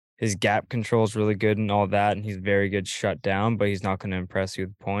gap control is really good and all that, and he's very good shut down, but he's not going to impress you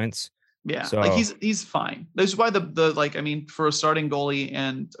with points. Yeah, so like he's fine. That's why the like, I mean, for a starting goalie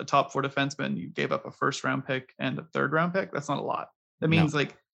and a top 4 defenseman, you gave up a 1st round pick and a 3rd round pick. That's not a lot. That means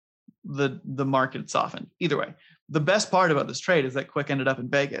like the market softened. Either way, the best part about this trade is that Quick ended up in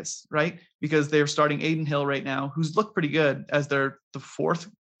Vegas, right? Because they're starting Aiden Hill right now, who's looked pretty good as the fourth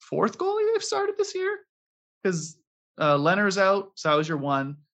goalie they've started this year. Because Leonard's out, so that was your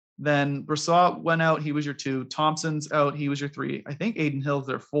 1. Then Brassard went out, he was your 2. Thompson's out, he was your 3. I think Aiden Hill's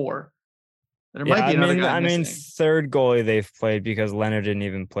their 4. There might be another guy missing. 3rd goalie they've played because Leonard didn't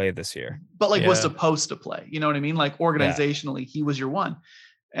even play this year. But like was supposed to play. You know what I mean? Like organizationally, he was your 1.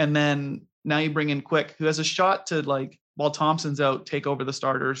 And then now you bring in Quick, who has a shot to, like, while Thompson's out, take over the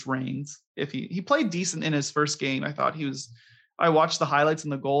starters' reins. If he played decent in his first game. I watched the highlights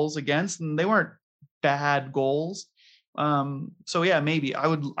and the goals against, and they weren't bad goals. So yeah, maybe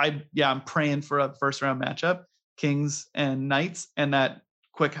I'm praying for a 1st round matchup, Kings and Knights, and that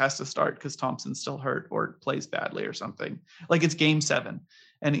Quick has to start because Thompson's still hurt or plays badly or something. Like it's game 7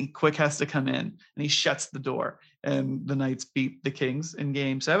 and Quick has to come in and he shuts the door and the Knights beat the Kings in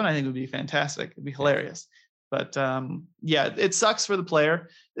game 7. I think it would be fantastic. It'd be hilarious. But it sucks for the player.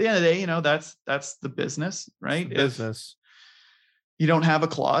 At the end of the day, you know, that's the business, right? Business. If you don't have a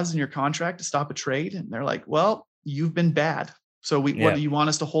clause in your contract to stop a trade and they're like, well, you've been bad. So what do you want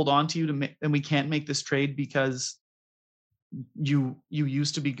us to hold on to you and we can't make this trade because you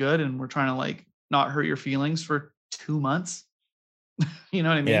used to be good and we're trying to like not hurt your feelings for 2 months. You know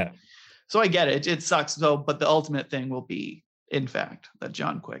what I mean? Yeah. So I get it. It sucks though, but the ultimate thing will be, in fact, that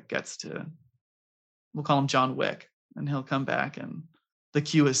John Quick gets to, we'll call him John Wick, and he'll come back and the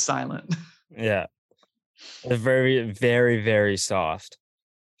queue is silent. Yeah. They're very, very, very soft.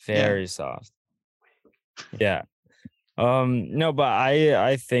 Very soft. Yeah. No, but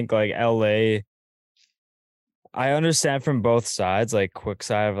I think like LA, I understand from both sides, like Quick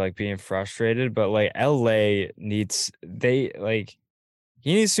side of like being frustrated, but like LA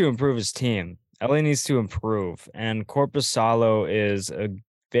he needs to improve his team. LA needs to improve, and Korpisalo is a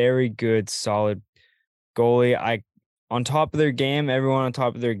very good, solid goalie. On top of their game, everyone on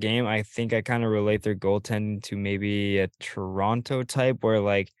top of their game, I think I kind of relate their goaltending to maybe a Toronto type where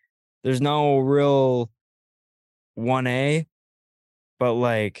like there's no real 1A, but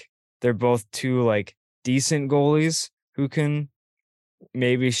like they're both 2 like decent goalies who can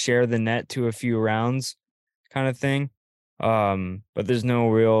maybe share the net to a few rounds kind of thing. But there's no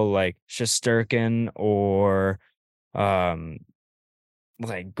real like Shesterkin or like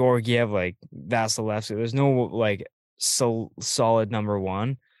Georgiev, like Vasilevsky. There's no like solid number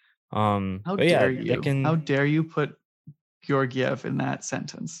 1. How dare you put Georgiev in that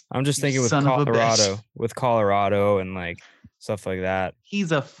sentence? I'm just thinking with Colorado and like stuff like that.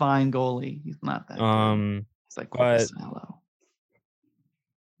 He's a fine goalie. He's not that good. It's like Korpisalo.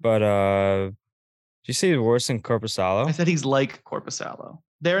 But did you say worse than Korpisalo? I said he's like Korpisalo.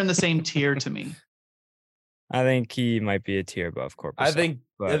 They're in the same tier to me. I think he might be a tier above Korpisalo. I think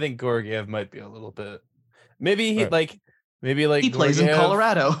but Georgiev might be a little bit. Maybe he But- like He plays in Georgiev-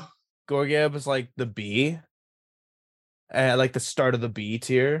 Colorado. Georgiev is like the B, and like the start of the B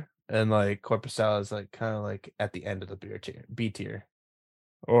tier, and like Korpisalo is like kind of like at the end of the B tier.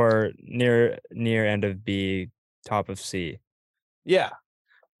 or near end of B, top of C. Yeah.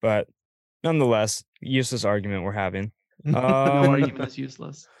 But nonetheless, useless argument we're having. No argument is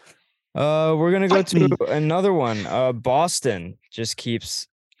useless. We're gonna go Fight to me. another one. Boston just keeps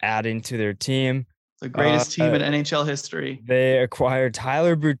adding to their team. The greatest team in NHL history. They acquired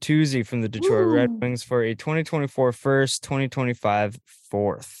Tyler Bertuzzi from the Detroit Red Woo. Wings for a 2024 first, 2025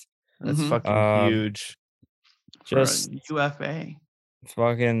 fourth. That's Mhm. fucking huge. For a Just UFA.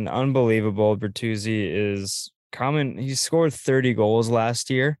 fucking unbelievable. Bertuzzi is coming. He scored 30 goals last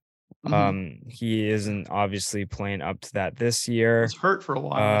year. Mhm. He isn't obviously playing up to that this year. Was hurt for a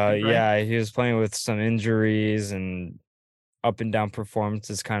while. I think, right? Yeah, he was playing with some injuries and up and down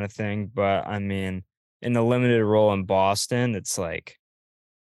performances kind of thing. But I mean, in the limited role in Boston, it's like,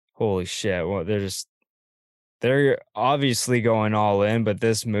 holy shit. Well, they're obviously going all in, but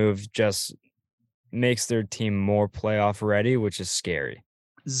this move just makes their team more playoff ready, which is scary.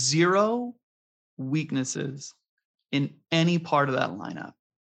 Zero weaknesses in any part of that lineup.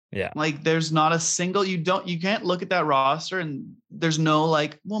 Yeah. Like there's not a single, you can't look at that roster and there's no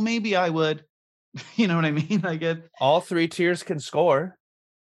like, well, maybe I would. You know what I mean? Like All three tiers can score.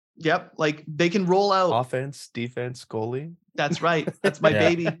 yep, like they can roll out. Offense, defense, goalie. That's right. That's my Yeah.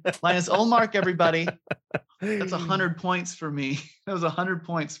 baby. Linus Ullmark, everybody. That's 100 points for me. That was 100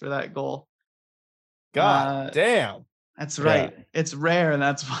 points for that goal. God damn. That's Yeah. right. It's rare, and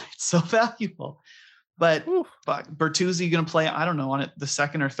that's why it's so valuable. But Whew. fuck, Bertuzzi going to play, I don't know, on it the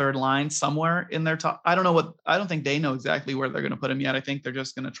second or third line somewhere in their top. I don't think they know exactly where they're going to put him yet. I think they're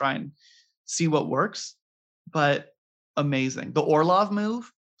just going to try and see what works. But amazing. The Orlov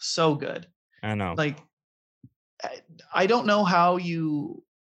move, so good. I know. Like, I don't know how you,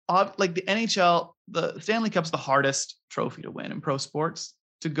 like the NHL, the Stanley Cup's the hardest trophy to win in pro sports.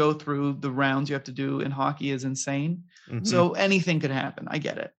 To go through the rounds you have to do in hockey is insane. Mhm. So anything could happen. I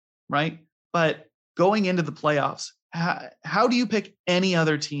get it. Right. But going into the playoffs, how do you pick any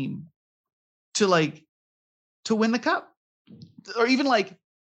other team to win the cup, or even like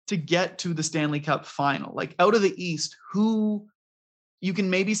to get to the Stanley Cup final? Like out of the East, who you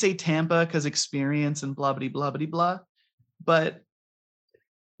can maybe say Tampa because experience and blah, blah, blah, blah, blah. But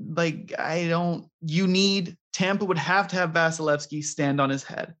like, Tampa would have to have Vasilevsky stand on his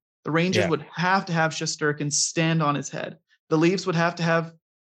head. The Rangers Yeah. would have to have Shesterkin stand on his head. The Leafs would have to have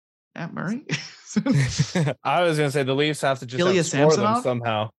Matt Murray, I was gonna say the Leafs have to just Ilya outscore them Samsonov?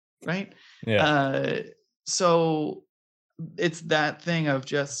 somehow. right? Yeah. So it's that thing of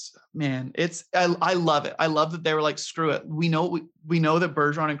just, man, I love it. I love that they were like, screw it. We know that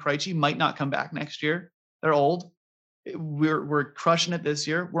Bergeron and Krejci might not come back next year. They're old. We're crushing it this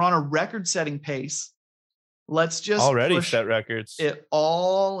year. We're on a record-setting pace. Let's just Already push set records. it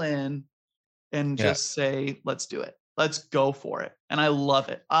all in and Yeah. just say, let's do it. Let's go for it. And I love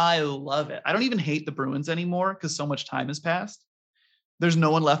it. I love it. I don't even hate the Bruins anymore because so much time has passed. There's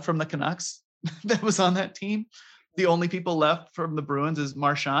no one left from the Canucks that was on that team. The only people left from the Bruins is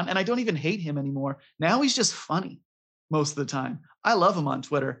Marchand, and I don't even hate him anymore. Now he's just funny most of the time. I love him on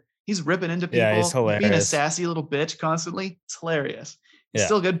Twitter. He's ripping into people. Yeah, he's being a hilarious. sassy little bitch constantly. It's hilarious. He's Yeah.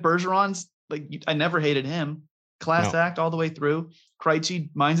 still good. Bergeron's like, I never hated him. Class No. act all the way through. Krejci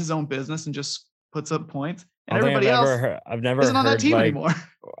minds his own business and just puts up points. And I don't think everybody else I've never isn't on that heard team like anymore.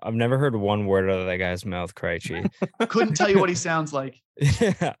 I've never heard one word out of that guy's mouth, Krejci. Couldn't tell you what he sounds like.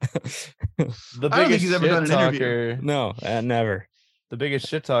 Yeah. The I don't think biggest he's ever shit done an interview. talker. No, never. The biggest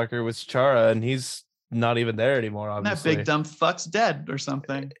shit talker was Chara, and he's not even there anymore. And that Obviously, big dumb fuck's dead or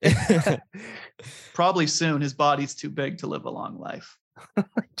something. Probably soon. His body's too big to live a long life.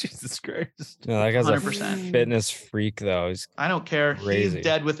 Jesus Christ. No, that guy's a 100%. fitness freak though. He's I don't care. Crazy. He's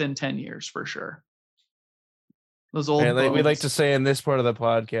dead within 10 years for sure. Those old And like we like bones. to say in this part of the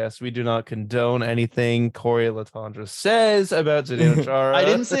podcast, we do not condone anything Corey Latondra says about Zdeno Chara. I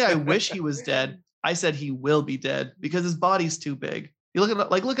didn't say I wish he was dead. I said he will be dead because his body's too big. You look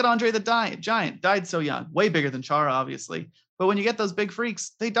at Andre the Giant, died so young, way bigger than Chara, obviously. But when you get those big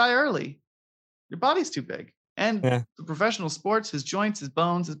freaks, they die early. Your body's too big. And Yeah. the professional sports, his joints, his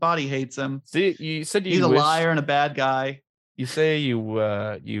bones, his body hates him. See, you said you He's a wish- liar and a bad guy. You say you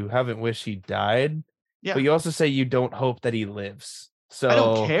haven't wished he died, Yeah. but you also say you don't hope that he lives. So I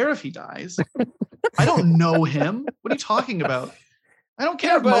don't care if he dies. I don't know him. What are you talking about? I don't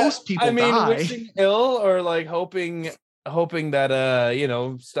care if but, most people I mean, die. wishing ill or like hoping hoping that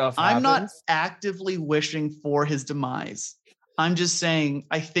stuff I'm not happens. actively wishing for his demise. I'm just saying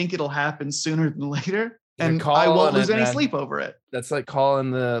I think it'll happen sooner than later, You're and I won't calling lose it, any man. sleep over it. That's like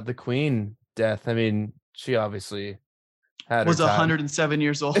calling the queen death. I mean, she obviously had Was her time. 107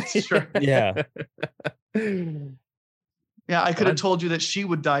 years old. Sure. Yeah. Yeah, I could have told you that she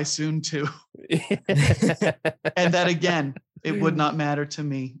would die soon too. And And that again, it would not matter to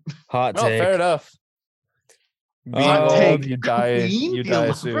me. Hot no, take. fair enough. Being Hot old, take. you die. Queen, You the die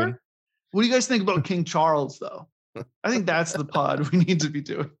lover? soon. What do you guys think about King Charles, though? I think that's the pod we need to be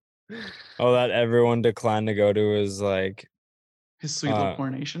doing. Oh, that everyone declined to go to is like, His sweet little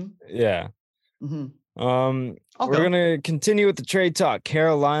coronation. yeah. Mm-hmm. We're go. gonna continue with the trade talk.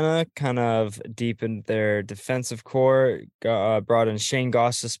 Carolina kind of deepened their defensive core. Brought in Shane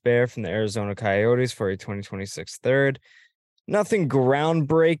Gostisbehere from the Arizona Coyotes for a 2026 third. Nothing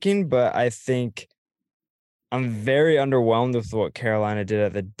groundbreaking, but I think I'm very underwhelmed with what Carolina did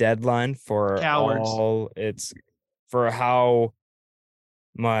at the deadline for Cowards. for how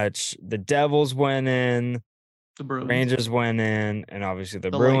much the Devils went in, The Bruins. Rangers went in, and obviously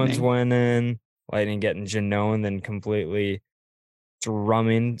the The Bruins Lightning. went in. Lightning getting Janone, then completely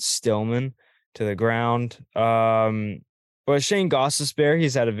drumming Stillman to the ground. But Shane Gostisbehere,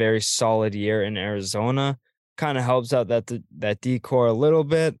 he's had a very solid year in Arizona. Kind of helps out that decor a little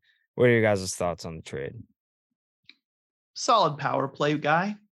bit. What are your guys' thoughts on the trade? Solid power play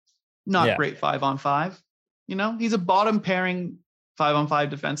guy. Not Yeah. great 5-on-5. You know, he's a bottom pairing 5-on-5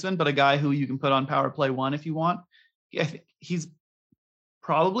 defenseman, but a guy who you can put on power play 1 if you want. I think he's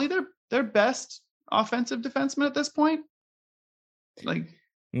probably their best offensive defenseman at this point. Like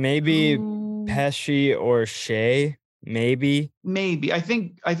Maybe Pesci or Shea, maybe. Maybe. I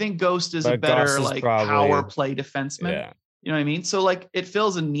think Ghost is a But better Ghost is like probably- power play defenseman. Yeah. You know what I mean? So like it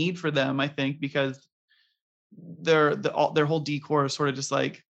fills a need for them, I think, because their whole decor is sort of just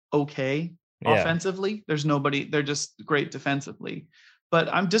like okay Yeah. offensively. There's nobody, they're just great defensively. But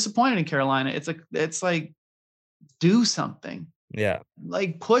I'm disappointed in Carolina. It's like do something. Yeah.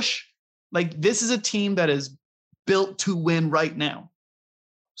 Like push. Like this is a team that is built to win right now.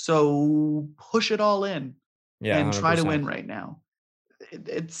 So push it all in. Yeah. And try to 100%. win right now.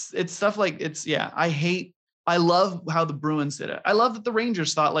 It's stuff like I love how the Bruins did it. I love that the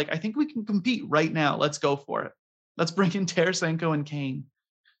Rangers thought like, I think we can compete right now. Let's go for it. Let's bring in Tarasenko and Kane.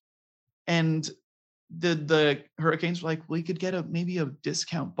 And the Hurricanes were like, we could get maybe a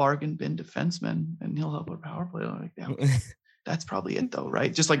discount bargain bin defenseman and he'll help our power play. Like, yeah, that's probably it though,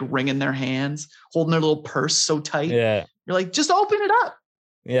 right? Just like wringing their hands, holding their little purse so tight. Yeah. You're like, just open it up.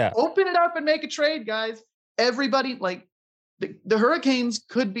 Yeah. Open it up and make a trade, guys. Everybody, like the Hurricanes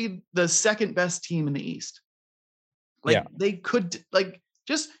could be the second best team in the East. Like they could like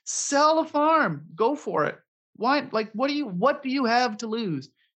just sell a farm. Go for it. Why? Like, what do you have to lose?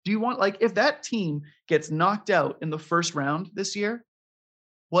 Do you want, like, if that team gets knocked out in the first round this year,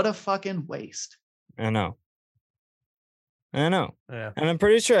 what a fucking waste. I know. Yeah. And I'm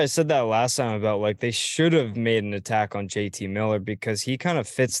pretty sure I said that last time about like they should have made an attack on JT Miller because he kind of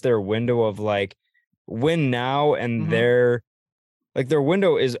fits their window of like win now and their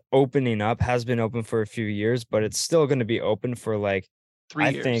window is opening up, has been open for a few years, but it's still going to be open for like 3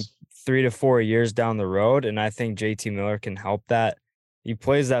 years. I think 3 to 4 years down the road. And I think JT Miller can help that. He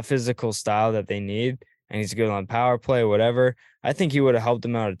plays that physical style that they need, and he's good on power play, whatever. I think he would have helped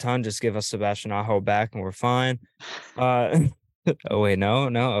them out a ton. Just give us Sebastian Aho back and we're fine. Oh wait, no,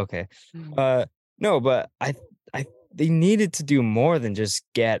 okay. No, but I they needed to do more than just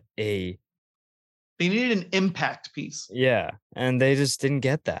get a. They needed an impact piece. Yeah, and they just didn't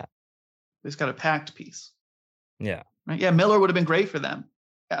get that. They just got a packed piece. Yeah. Right. Yeah, Miller would have been great for them,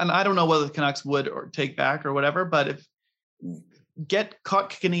 and I don't know whether the Canucks would or take back or whatever. But if get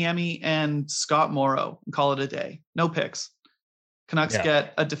Kotkaniemi and Scott Morrow and call it a day. No picks. Canucks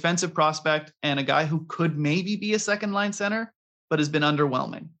get a defensive prospect and a guy who could maybe be a second line center, but has been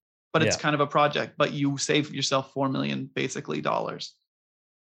underwhelming. But it's kind of a project. But you save yourself $4 million basically dollars.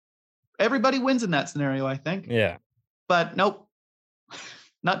 Everybody wins in that scenario, I think. Yeah. But nope,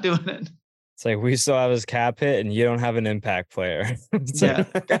 not doing it. It's like we still have his cap hit and you don't have an impact player.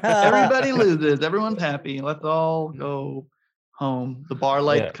 Everybody loses. Everyone's happy. Let's all go home. The bar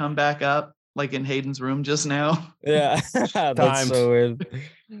light come back up like in Hayden's room just now. Yeah. That's so weird.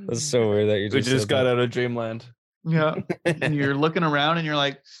 That's so weird that you just got out of dreamland. Yeah. And you're looking around and you're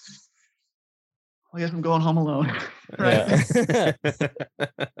like, I guess I'm going home alone. Right.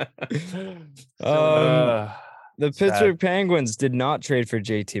 Yeah. The Pittsburgh Penguins did not trade for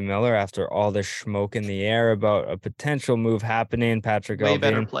JT Miller after all the smoke in the air about a potential move happening. Patrick Way Allvin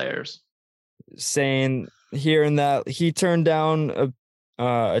better players saying hearing that he turned down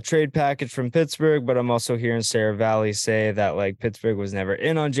a trade package from Pittsburgh, but I'm also hearing Sarah Valley say that like Pittsburgh was never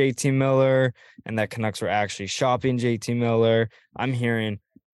in on JT Miller and that Canucks were actually shopping JT Miller. I'm hearing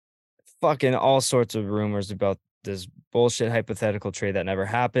fucking all sorts of rumors about this bullshit hypothetical trade that never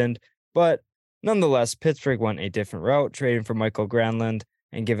happened. But nonetheless, Pittsburgh went a different route, trading for Michael Granlund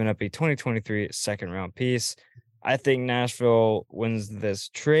and giving up a 2023 second round piece. I think Nashville wins this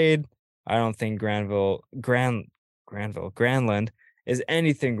trade. I don't think Granlund is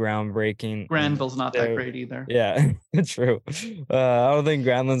anything groundbreaking. Granville's not that great either. Yeah, true. I don't think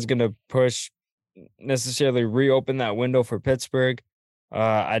Granlund's going to necessarily reopen that window for Pittsburgh.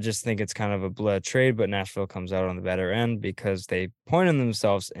 I just think it's kind of a blood trade, but Nashville comes out on the better end because they pointed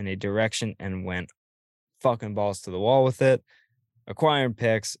themselves in a direction and went fucking balls to the wall with it, acquiring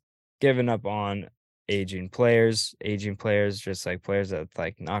picks, giving up on aging players, just like players that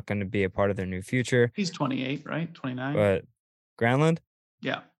like not going to be a part of their new future. He's 28, right? 29. But Granlund?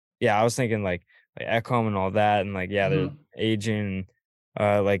 Yeah. Yeah, I was thinking like Ekholm and all that, and like they're aging,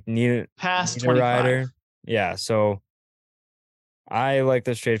 like past 25. Yeah, so I like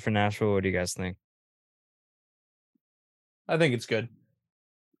this trade for Nashville. What do you guys think? I think it's good.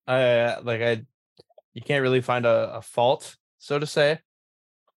 You can't really find a fault, so to say,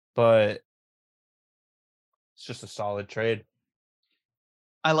 but it's just a solid trade.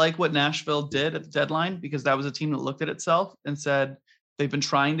 I like what Nashville did at the deadline because that was a team that looked at itself and said they've been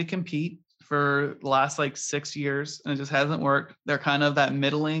trying to compete for the last like 6 years and it just hasn't worked. They're kind of that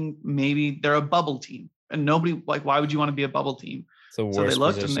middling, maybe they're a bubble team and nobody like, why would you want to be a bubble team? So they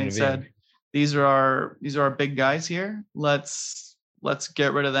looked and they said, these are our big guys here. Let's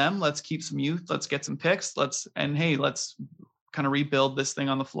get rid of them. Let's keep some youth. Let's get some picks. Let's kind of rebuild this thing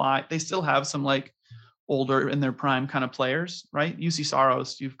on the fly. They still have some like older in their prime kind of players, right? UC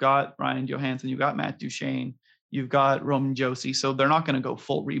Saros, you've got Ryan Johansson, you've got Matt Duchene, you've got Roman Josi. So they're not going to go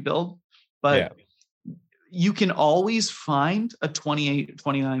full rebuild, but you can always find a 28,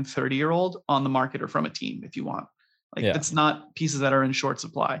 29, 30-year-old on the market or from a team if you want. It's not pieces that are in short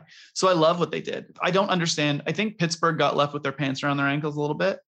supply. So I love what they did. I don't understand. I think Pittsburgh got left with their pants around their ankles a little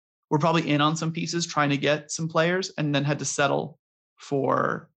bit. We're probably in on some pieces trying to get some players and then had to settle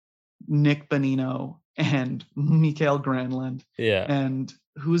for Nick Bonino and Mikael Granlund. Yeah. And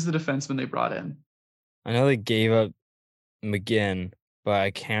who's the defenseman they brought in? I know they gave up McGinn, but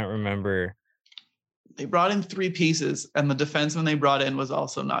I can't remember. They brought in 3 pieces and the defenseman they brought in was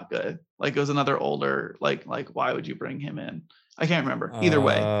also not good. Like it was another older, like why would you bring him in? I can't remember. Either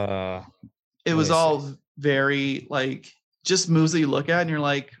way, it was all very like just moves that you look at and you're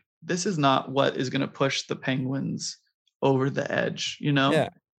like, this is not what is going to push the Penguins over the edge, you know? Yeah.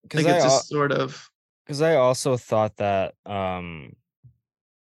 Like it's just sort of. Because I also thought that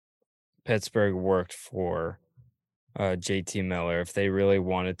Pittsburgh worked for JT Miller. If they really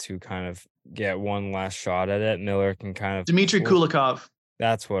wanted to kind of get one last shot at it, Miller can kind of Dmitry Kulikov.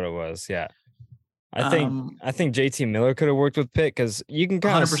 That's what it was. Yeah. I think JT Miller could have worked with Pitt because you can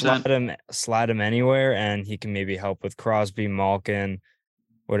kind 100%. of slide him anywhere and he can maybe help with Crosby, Malkin,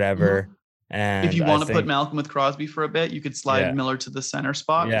 whatever. Mm-hmm. And if you want to put Malcolm with Crosby for a bit, you could slide Miller to the center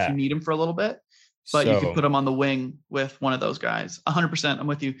spot if you need him for a little bit. But you could put him on the wing with one of those guys. 100%. I'm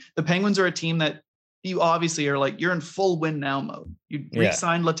with you. The Penguins are a team that you obviously are like, you're in full win now mode. You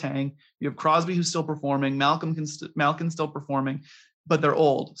re-signed Letang. You have Crosby who's still performing. Malkin's still performing, but they're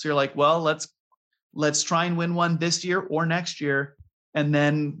old. So you're like, well, let's try and win one this year or next year. And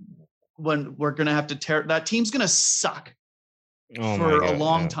then when we're going to have to tear, that team's going to suck for a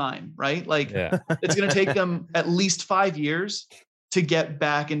long time, right? Like it's going to take them at least 5 years to get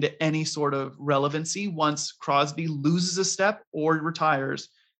back into any sort of relevancy once Crosby loses a step or retires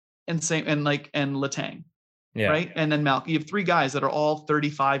and Letang, right? And then Malcolm, you have 3 guys that are all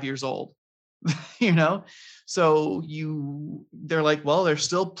 35 years old, you know? So they're like, well, they're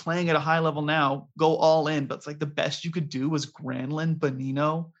still playing at a high level now, go all in. But it's like the best you could do was Granlund,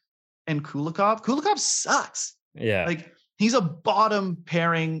 Bonino, and Kulikov. Kulikov sucks. Yeah. Like he's a bottom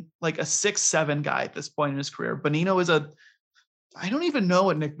pairing, like a 6-7 guy at this point in his career. Bonino I don't even know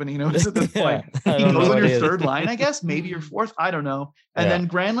what Nick Bonino is at this point. He goes on your third line, I guess, maybe your fourth. I don't know. And then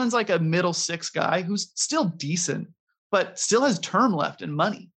Granlund's like a middle 6 guy who's still decent, but still has term left and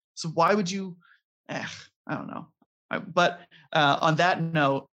money. So why would you? I don't know. But on that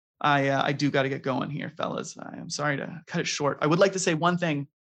note, I do got to get going here, fellas. I am sorry to cut it short. I would like to say one thing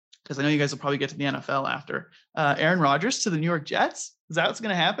because I know you guys will probably get to the NFL after. Aaron Rodgers to the New York Jets. Is that what's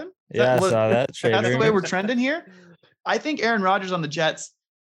going to happen? I saw that. That's the way we're trending here. I think Aaron Rodgers on the Jets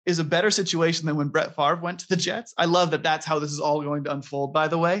is a better situation than when Brett Favre went to the Jets. I love that that's how this is all going to unfold, by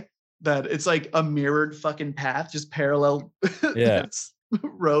the way. that it's like a mirrored fucking path, just parallel Yeah.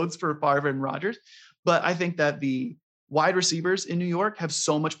 roads for Favre and Rodgers. But I think that the wide receivers in New York have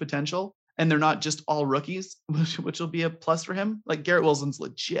so much potential, and they're not just all rookies, which will be a plus for him. Like Garrett Wilson's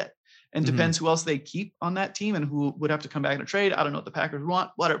legit, and depends who else they keep on that team and who would have to come back in a trade. I don't know what the Packers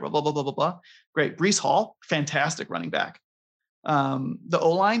want, whatever, blah, blah, blah, blah, blah. Great. Breece Hall, fantastic running back. The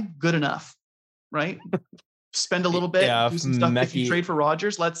O-line, good enough, right? Spend a little bit, do some stuff. If you trade for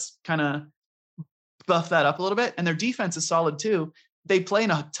Rodgers, let's kind of buff that up a little bit. And their defense is solid too. They play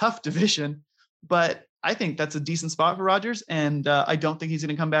in a tough division, but I think that's a decent spot for Rodgers. And I don't think he's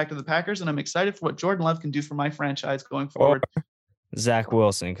going to come back to the Packers. And I'm excited for what Jordan Love can do for my franchise going forward. Or Zach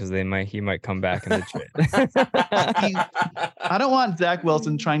Wilson, because he might come back in the trade. I don't want Zach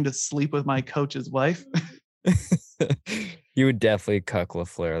Wilson trying to sleep with my coach's wife. You would definitely cuck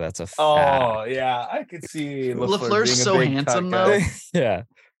LaFleur. That's a fact. Oh yeah, I could see LaFleur's so handsome though. Yeah,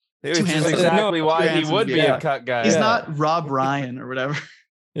 it's exactly why he would be a cut guy. He's not Rob Ryan or whatever.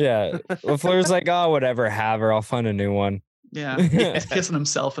 Yeah, LaFleur's like, oh, whatever, have her. I'll find a new one. Yeah, he's kissing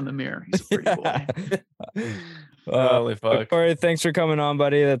himself in the mirror. He's a pretty boy. Holy fuck. Corey, thanks for coming on,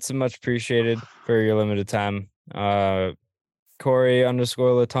 buddy. That's much appreciated for your limited time.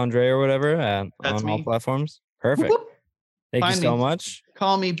 Corey_Latondre or whatever on me. all platforms. Perfect. Whoop, whoop. Thank Find you so me. much.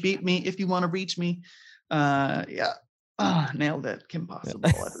 Call me, beat me if you want to reach me. Yeah. Nailed it. Kim Possible,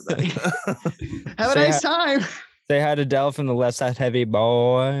 everybody. Have a nice time. Say hi to Delph and the Left Side Heavy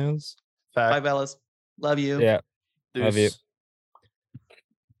boys. Bye, Bellas. Love you. Yeah. Deuce. Love you.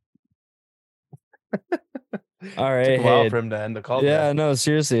 All right. Took a while for him to end the call. Yeah, no,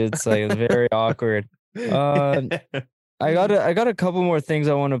 seriously, it's like very awkward. I got a couple more things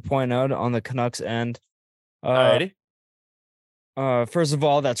I want to point out on the Canucks end. Alrighty. First of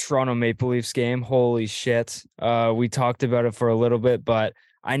all, that Toronto Maple Leafs game, holy shit. We talked about it for a little bit, but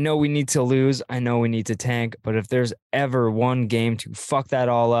I know we need to lose. I know we need to tank, but if there's ever one game to fuck that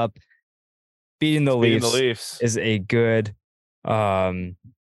all up, beating the Leafs is a good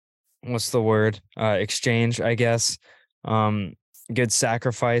what's the word? Exchange, I guess. Good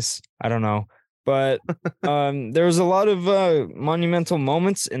sacrifice. I don't know. But there was a lot of monumental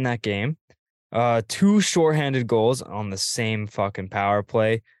moments in that game. 2 shorthanded goals on the same fucking power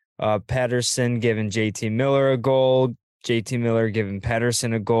play. Pettersson giving JT Miller a goal, JT Miller giving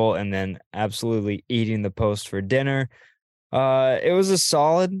Pettersson a goal, and then absolutely eating the post for dinner. It was a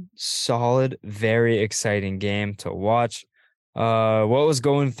solid, very exciting game to watch. What was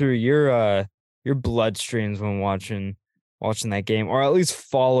going through your bloodstreams when watching that game, or at least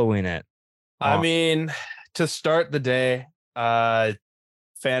following it? I mean, to start the day,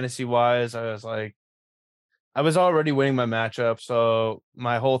 fantasy wise, I was already winning my matchup, so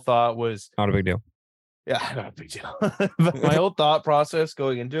my whole thought was Not a big deal. Yeah, not a big deal. But my whole thought process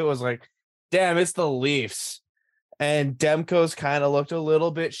going into it was like, damn, it's the Leafs. And Demko's kind of looked a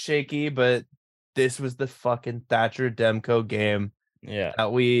little bit shaky, but this was the fucking Thatcher Demko game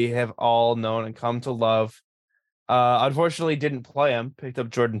that we have all known and come to love. Unfortunately, didn't play him. Picked up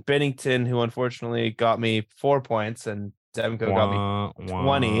Jordan Binnington, who unfortunately got me 4 points, and Demko got me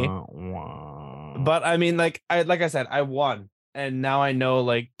 20. But I mean, like I said, I won, and now I know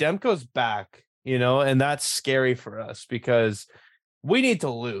like Demko's back, and that's scary for us because we need to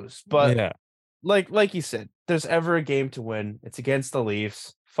lose. But like you said, there's ever a game to win. It's against the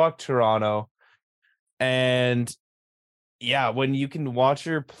Leafs. Fuck Toronto. And yeah, when you can watch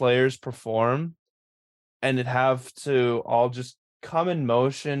your players perform and it have to all just come in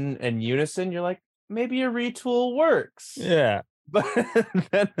motion and unison, you're like, maybe a retool works. Yeah. But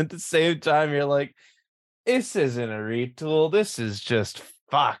then at the same time, you're like, this isn't a retool. This is just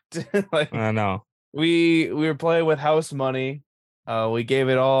fucked. Like, I know. We were playing with house money. We gave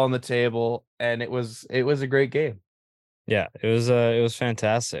it all on the table, and it was a great game. Yeah, it was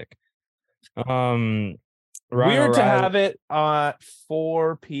fantastic. Ryan Weird to O'Reilly. have it at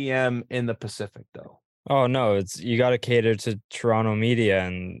 4 p.m. in the Pacific, though. Oh no, you got to cater to Toronto media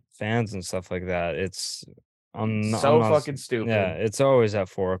and fans and stuff like that. It's fucking stupid. Yeah, it's always at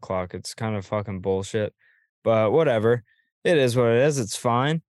 4 o'clock. It's kind of fucking bullshit, but whatever. It is what it is. It's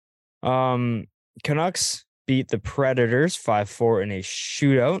fine. Canucks beat the Predators 5-4 in a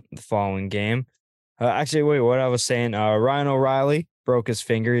shootout the following game. Actually, wait, what I was saying, Ryan O'Reilly broke his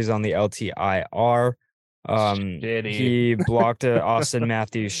finger. He's on the LTIR. He blocked a Austin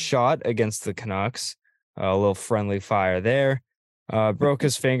Matthews shot against the Canucks. A little friendly fire there. Broke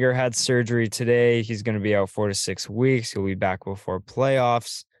his finger, had surgery today. He's going to be out 4 to 6 weeks. He'll be back before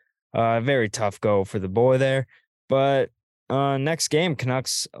playoffs. Very tough go for the boy there. But next game,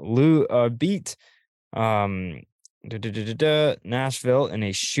 Canucks beat Nashville in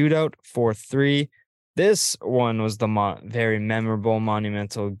a shootout 4-3. This one was the very memorable,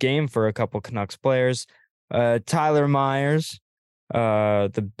 monumental game for a couple Canucks players. Tyler Myers,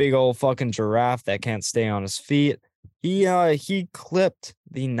 the big old fucking giraffe that can't stay on his feet. He clipped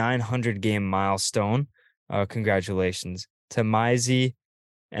the 900 game milestone. Congratulations to Mizey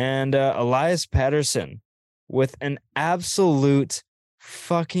and Elias Pettersson with an absolute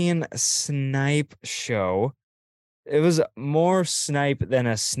fucking snipe show. It was more snipe than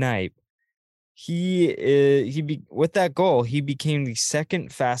a snipe. With that goal, he became the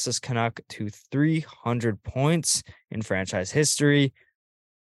second fastest Canuck to 300 points in franchise history,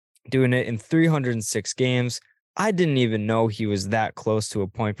 doing it in 306 games. I didn't even know he was that close to a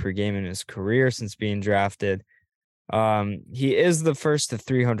point per game in his career since being drafted. He is the first to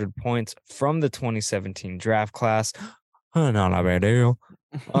 300 points from the 2017 draft class. Not a bad deal.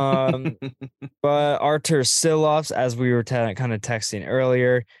 But Artur Silovs, as we were kind of texting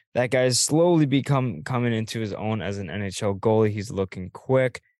earlier, that guy's slowly coming into his own as an NHL goalie. He's looking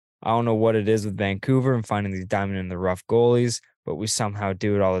quick. I don't know what it is with Vancouver and finding these diamond in the rough goalies, but we somehow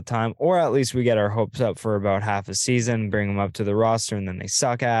do it all the time. Or at least we get our hopes up for about half a season, bring them up to the roster, and then they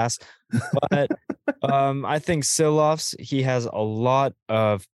suck ass. But I think Silovs, he has a lot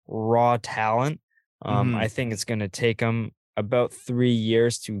of raw talent. I think it's going to take him about 3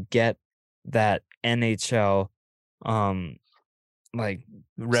 years to get that NHL like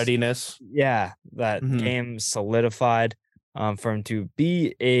readiness. Yeah, that game solidified for him to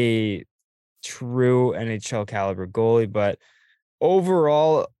be a true NHL caliber goalie. But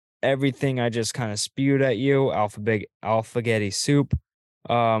overall, everything I just kind of spewed at you, alphagetti soup.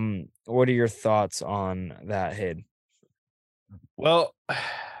 What are your thoughts on that, Hid? Well,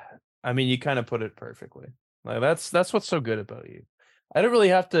 I mean, you kind of put it perfectly. Like that's what's so good about you. I don't really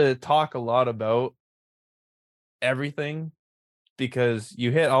have to talk a lot about everything because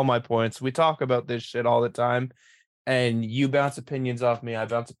you hit all my points. We talk about this shit all the time, and you bounce opinions off me. I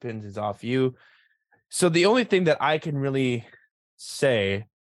bounce opinions off you. So the only thing that I can really say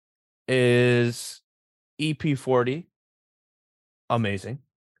is EP40, amazing,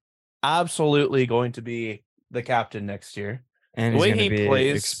 absolutely going to be the captain next year. And the he's way going to be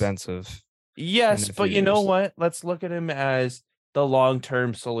plays, expensive. Yes, but you know what? Let's look at him as the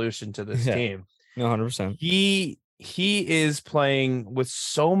long-term solution to this team. No, 100%. He is playing with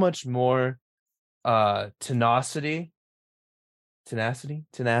so much more tenacity. Yeah,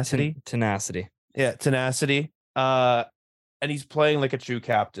 tenacity. And he's playing like a true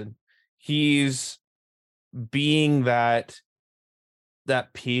captain. He's being that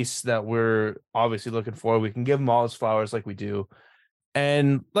piece that we're obviously looking for. We can give him all his flowers like we do.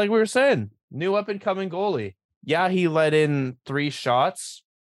 And like we were saying, new up and coming goalie. Yeah, he let in 3 shots,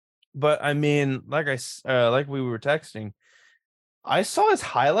 but I mean, like we were texting, I saw his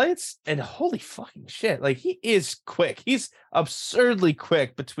highlights and holy fucking shit. Like he is quick. He's absurdly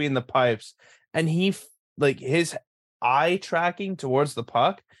quick between the pipes, and his eye tracking towards the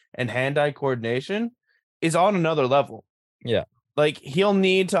puck and hand-eye coordination is on another level. Yeah. Like he'll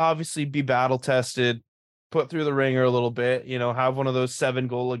need to obviously be battle tested, put through the ringer a little bit, have one of those 7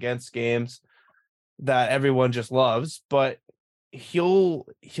 goal against games that everyone just loves, but he'll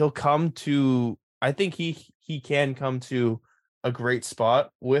come to, I think he can come to a great spot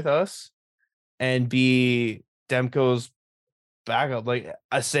with us and be Demko's backup. Like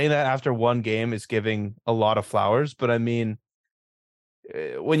saying that after one game is giving a lot of flowers, but I mean,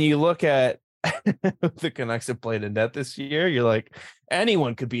 when you look at the Canucks have played in net this year, you're like,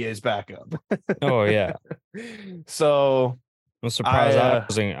 anyone could be his backup. Oh yeah. So I'm surprised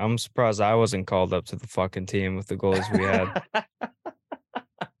I wasn't called up to the fucking team with the goalies we had.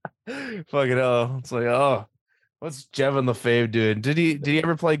 Fucking hell. It's like, oh, what's Jevin Lefebvre doing? Did he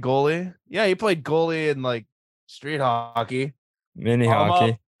ever play goalie? Yeah, he played goalie in like street hockey. Mini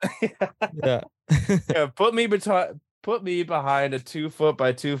hockey. Yeah. Yeah, put me behind a 2 foot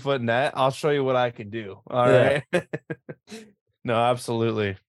by 2 foot net. I'll show you what I can do. All right. No,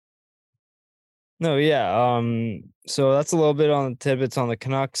 absolutely. No, yeah. So that's a little bit on the tidbits on the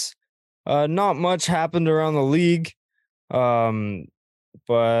Canucks. Not much happened around the league.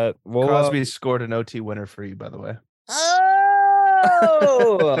 But Crosby scored an OT winner for you, by the way.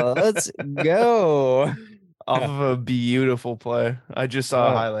 Oh, let's go. Off of a beautiful play. I just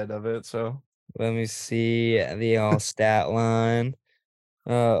saw a highlight of it, so let me see the all stat line.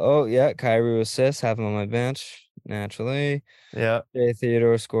 Kyrie assists, have him on my bench, naturally. Yeah. Jay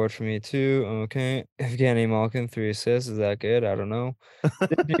Theodore scored for me too. Okay. Evgeny Malkin, 3 assists. Is that good? I don't know.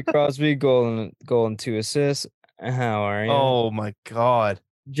 Sidney Crosby, goal and 2 assists. How are you? Oh my god.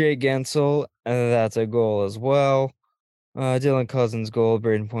 Jay Gensel, that's a goal as well. Dylan Cousins goal,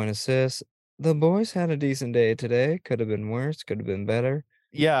 Braden Point assist. The boys had a decent day today. Could have been worse. Could have been better.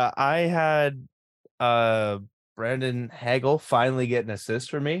 Yeah, I had Brandon Hagel finally get an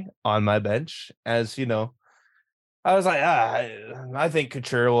assist for me on my bench. As you know, I was like, I think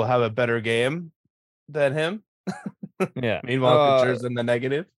Couture will have a better game than him. Yeah. Meanwhile, Couture's in the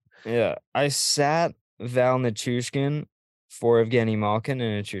negative. Yeah. I sat Val Nichushkin for Evgeny Malkin,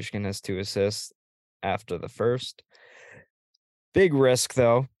 and Nichushkin has 2 assists after the first. Big risk,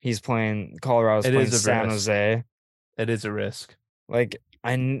 though. He's playing Colorado's It playing is a San risk. Jose. It is a risk. Like,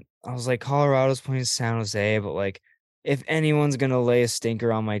 I was like, Colorado's playing San Jose, but like, if anyone's gonna lay a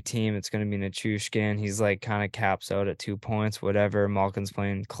stinker on my team, it's gonna be Nichushkin. He's like kind of caps out at 2 points, whatever. Malkin's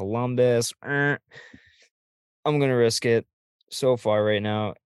playing Columbus. I'm gonna risk it. So far, right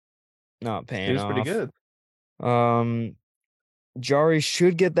now, not paying He was off. pretty good. Jari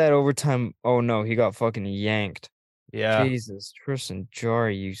should get that overtime. Oh no, he got fucking yanked. Yeah. Jesus, Tristan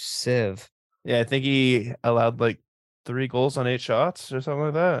Jari, you sieve. Yeah, I think he allowed like 3 goals on 8 shots or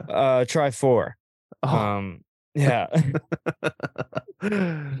something like that. Try 4. Oh. Yeah.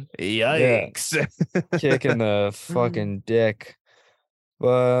 Yikes. Kicking the fucking dick.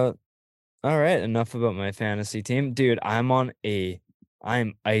 But all right, enough about my fantasy team. Dude, I'm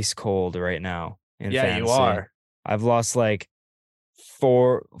ice cold right now in Yeah, fantasy. you are. I've lost like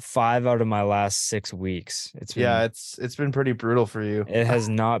 5 out of my last 6 weeks. It's been pretty brutal for you. It has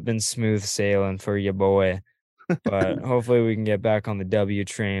not been smooth sailing for your boy. But hopefully we can get back on the W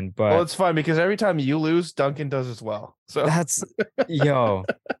train. But Well, it's fun because every time you lose, Duncan does as well. So that's couldn't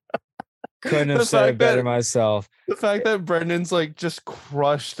The have said it fact better that- myself. the fact that Brendan's like just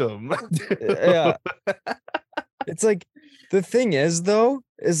crushed him. Yeah. It's like the thing is though,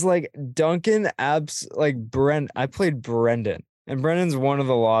 is like Duncan I played Brendan, and Brendan's one of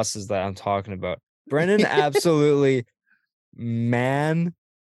the losses that I'm talking about. Brendan absolutely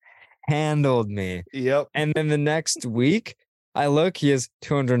handled me. Yep. And then the next week, I look, he has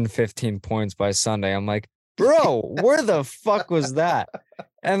 215 points by Sunday. I'm like, bro, where the fuck was that?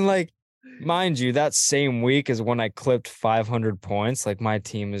 And like, mind you, that same week is when I clipped 500 points. Like my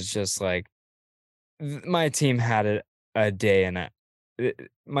team is just like, my team had a day in it.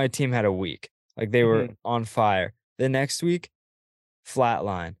 My team had a week. Like they were on fire. The next week,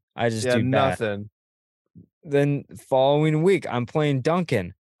 flatline. I just do bad. Nothing. Then following week, I'm playing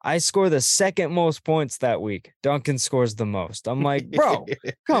Duncan. I score the second most points that week. Duncan scores the most. I'm like, bro,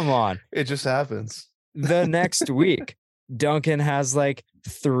 come on. It just happens. The next week, Duncan has like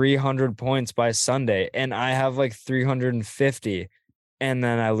 300 points by Sunday, and I have like 350. And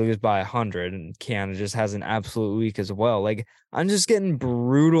then I lose by 100, and Keanu just has an absolute week as well. Like, I'm just getting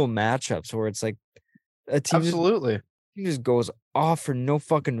brutal matchups where it's like a team Absolutely. just goes off for no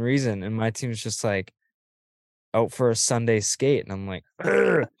fucking reason. And my team's just like out for a Sunday skate. And I'm like,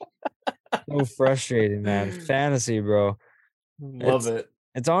 so frustrating, man. Fantasy, bro. Love it.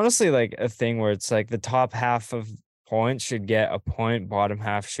 It's honestly like a thing where it's like the top half of points should get a point, bottom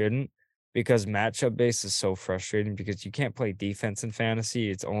half shouldn't, because matchup base is so frustrating because you can't play defense in fantasy.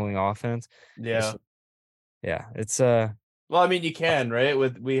 It's only offense. Yeah. It's Well, I mean, you can, right?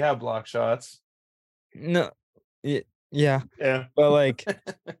 We have block shots. no, yeah. Yeah. But like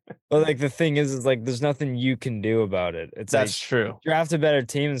the thing is like there's nothing you can do about it. It's That's like true. draft a better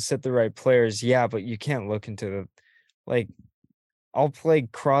team and sit the right players. Yeah, but you can't look into the like. I'll play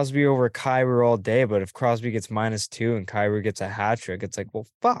Crosby over Kyber all day, but if Crosby gets -2 and Kyber gets a hat trick, it's like, well,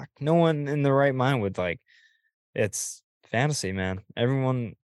 fuck. No one in the right mind would like. It's fantasy, man.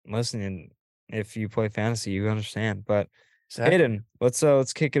 Everyone listening, if you play fantasy, you understand. But Exactly. Hayden,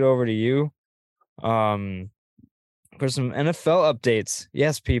 let's kick it over to you. For some NFL updates.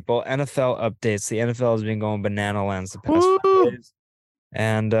 Yes, people, NFL updates. The NFL has been going banana lands the past 5 days.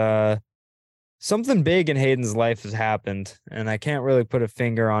 And something big in Hayden's life has happened, and I can't really put a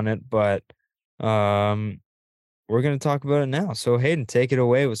finger on it, but we're going to talk about it now. So Hayden, take it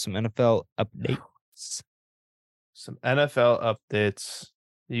away with some NFL updates. Some NFL updates.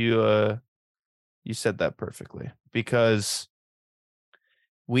 You said that perfectly, because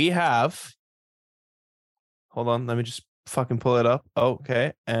we have, hold on, let me just fucking pull it up.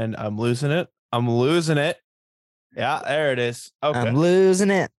 Okay. And I'm losing it. Yeah, there it is. Okay. I'm losing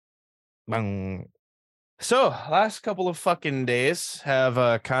it. Bang. So last couple of fucking days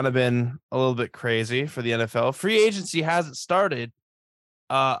have kind of been a little bit crazy for the NFL. Free agency hasn't started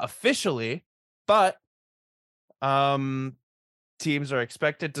officially, but teams are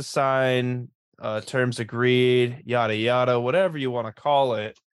expected to sign, terms agreed, yada yada, whatever you want to call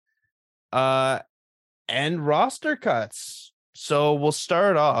it. And roster cuts. So we'll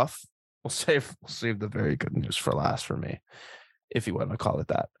start off. We'll save the very good news for last for me, if you want to call it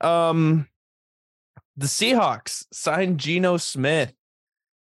that. The Seahawks signed Geno Smith,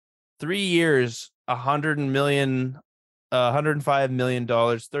 3 years, $105 million,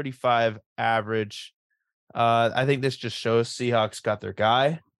 35 average. I think this just shows Seahawks got their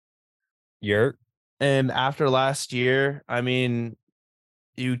guy. And after last year, I mean,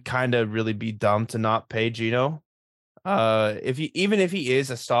 you'd kind of really be dumb to not pay Geno. Even if he is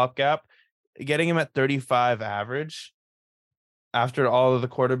a stopgap, getting him at 35 average after all of the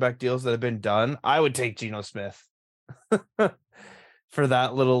quarterback deals that have been done, I would take Geno Smith for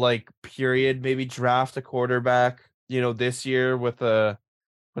that little like period. Maybe draft a quarterback, this year with the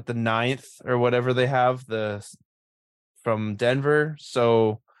ninth or whatever they have from Denver.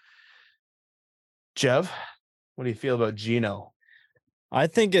 So, Jeff, what do you feel about Geno? I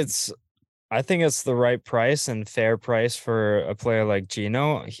think it's the right price and fair price for a player like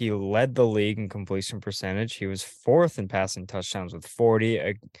Geno. He led the league in completion percentage. He was 4th in passing touchdowns with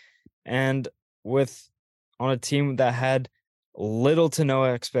 40, and on a team that had little to no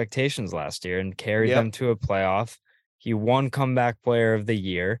expectations last year and carried them to a playoff. He won comeback player of the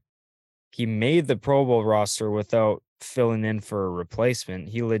year. He made the Pro Bowl roster without filling in for a replacement.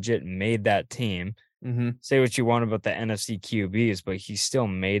 He legit made that team. Mm-hmm. Say what you want about the NFC QBs, but he still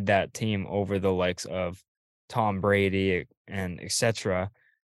made that team over the likes of Tom Brady and etc.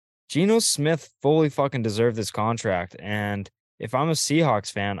 Geno Smith fully fucking deserved this contract. And if I'm a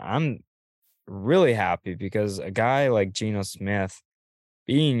Seahawks fan, I'm really happy because a guy like Geno Smith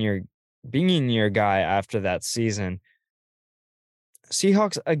being your guy after that season,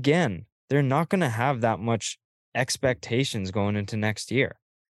 Seahawks, again, they're not going to have that much expectations going into next year.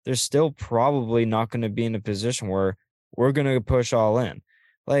 They're still probably not going to be in a position where we're going to push all in.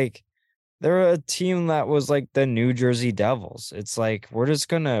 Like, they're a team that was like the New Jersey Devils. It's like, we're just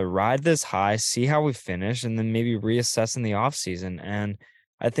going to ride this high, see how we finish, and then maybe reassess in the offseason. And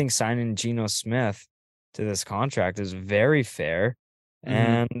I think signing Geno Smith to this contract is very fair. Mm-hmm.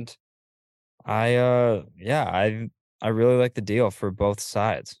 And I really like the deal for both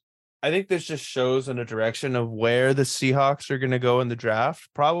sides. I think this just shows in a direction of where the Seahawks are going to go in the draft.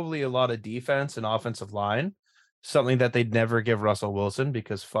 Probably a lot of defense and offensive line, something that they'd never give Russell Wilson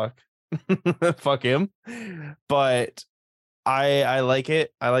because fuck him. But I like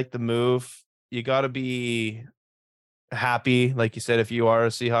it. I like the move. You got to be happy, like you said, if you are a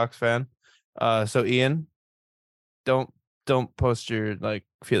Seahawks fan. So Ian, don't post your like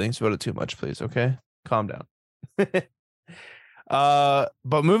feelings about it too much, please. Okay, calm down.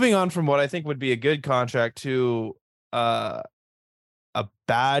 But moving on from what I think would be a good contract to a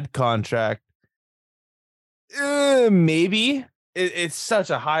bad contract, maybe it's such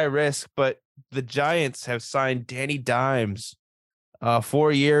a high risk. But the Giants have signed Danny Dimes,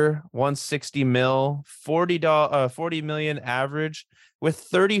 4-year, 160 mil, $40 million average, with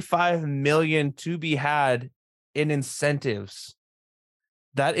 35 million to be had in incentives.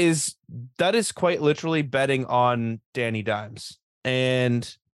 That is quite literally betting on Danny Dimes. And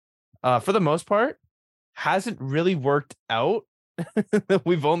for the most part, hasn't really worked out.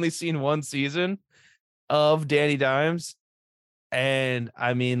 We've only seen one season of Danny Dimes. And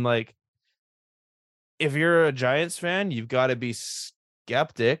I mean, like, if you're a Giants fan, you've got to be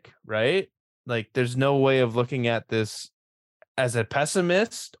skeptic, right? Like, there's no way of looking at this as a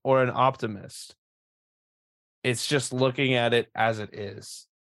pessimist or an optimist. It's just looking at it as it is.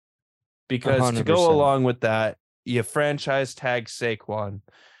 Because 100%. to go along with that, you franchise tag Saquon.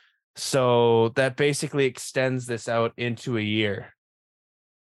 So that basically extends this out into a year.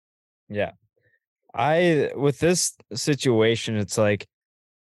 Yeah. With this situation, it's like,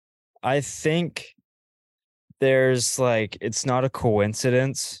 I think there's like, it's not a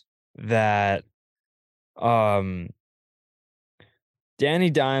coincidence that Danny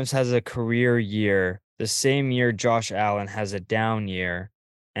Dimes has a career year, the same year Josh Allen has a down year,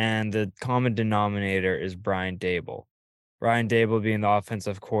 and the common denominator is Brian Daboll. Brian Daboll being the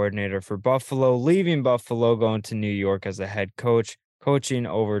offensive coordinator for Buffalo, leaving Buffalo, going to New York as the head coach, coaching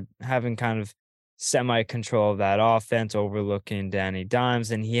over, having kind of semi-control of that offense, overlooking Danny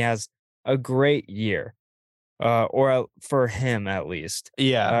Dimes, and he has a great year, or for him at least.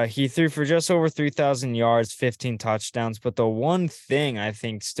 Yeah. He threw for just over 3,000 yards, 15 touchdowns, but the one thing I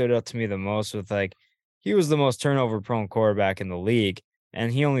think stood out to me the most was like, he was the most turnover-prone quarterback in the league,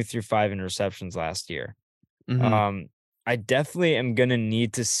 and he only threw 5 interceptions last year. Mm-hmm. I definitely am going to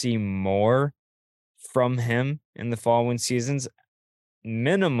need to see more from him in the following seasons.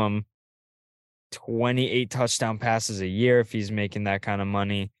 Minimum 28 touchdown passes a year if he's making that kind of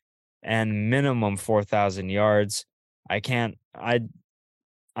money, and minimum 4,000 yards. I can't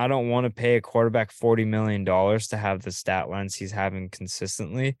I don't want to pay a quarterback $40 million to have the stat lines he's having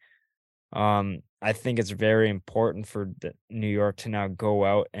consistently. I think it's very important for New York to now go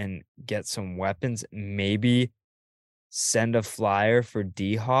out and get some weapons. Maybe send a flyer for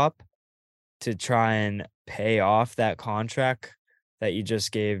D-Hop to try and pay off that contract that you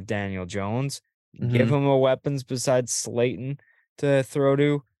just gave Daniel Jones. Give Mhm. him a weapons besides Slayton to throw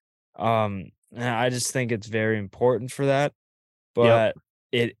to. And I just think it's very important for that. Yep.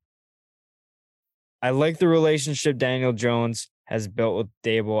 But I like the relationship Daniel Jones has built with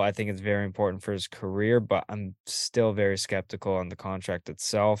Dable. I think it's very important for his career, but I'm still very skeptical on the contract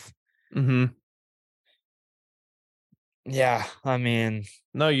itself. Mhm. Yeah, I mean,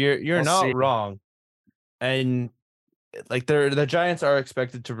 No, you're we'll not see. wrong. And like the Giants are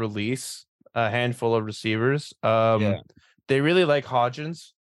expected to release a handful of receivers. Yeah, They really like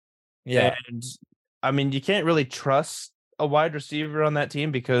Hodgins, yeah, and I mean you can't really trust a wide receiver on that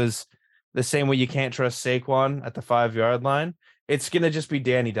team because the same way you can't trust Saquon at the 5 yard line, it's gonna just be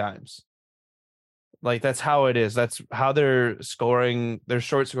Danny Dimes. Like that's how it is. That's how their scoring, their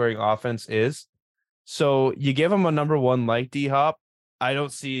short scoring offense is. So you give them a number one like D Hop. I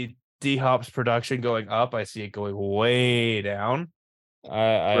don't see D Hop's production going up. I see it going way down.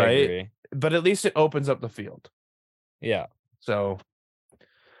 I Right. agree. But at least it opens up the field. Yeah, So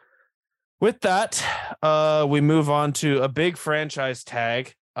with that, we move on to a big franchise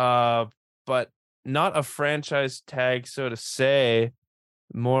tag. But not a franchise tag, so to say,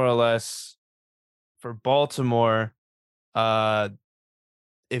 more or less for Baltimore. Uh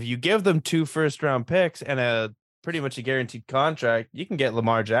if you give them 2 first-round picks and a pretty much a guaranteed contract, you can get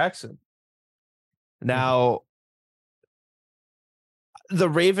Lamar Jackson. Mhm. Now, the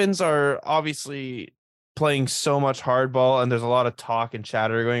Ravens are obviously playing so much hardball, and there's a lot of talk and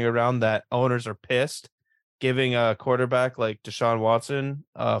chatter going around that owners are pissed giving a quarterback like Deshaun Watson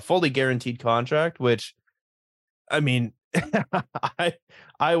a fully guaranteed contract, which I mean, I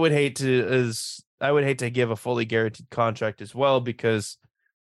I would hate to I would hate to give a fully guaranteed contract as well because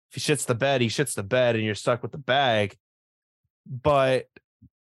if he shits the bed, he shits the bed, and you're stuck with the bag. But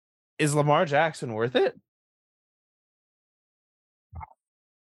is Lamar Jackson worth it?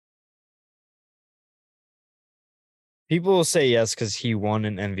 People will say yes because he won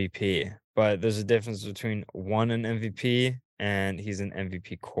an MVP, but there's a difference between won an MVP and he's an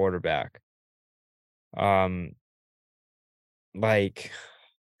MVP quarterback. Um, like,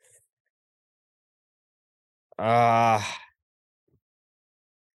 uh,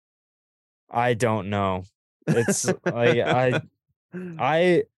 I don't know. It's like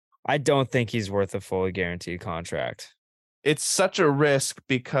I I don't think he's worth a fully guaranteed contract. It's such a risk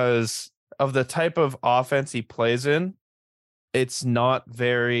because of the type of offense he plays in. It's not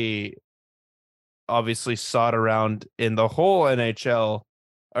very obviously sought around in the whole NHL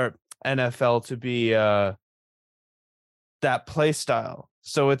or NFL to be that play style.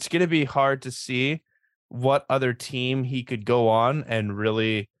 So it's going to be hard to see what other team he could go on and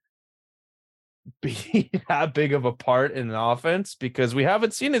really be that big of a part in an offense because we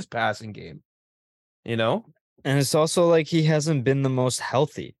haven't seen his passing game, you know? And it's also like he hasn't been the most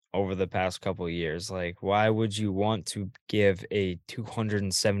healthy over the past couple of years. Like, why would you want to give a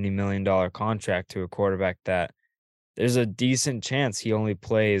 $270 million contract to a quarterback that there's a decent chance he only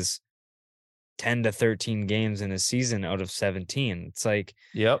plays 10 to 13 games in a season out of 17? It's like,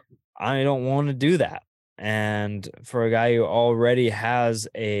 Yep. I don't want to do that. And for a guy who already has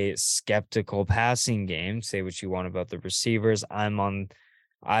a skeptical passing game, say what you want about the receivers.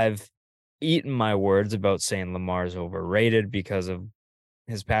 I've eaten my words about saying Lamar's overrated because of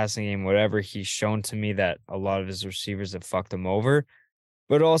his passing game, whatever. He's shown to me that a lot of his receivers have fucked him over.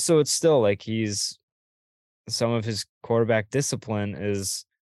 But also, it's still like some of his quarterback discipline is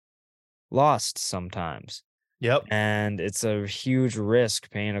lost sometimes. Yep. And it's a huge risk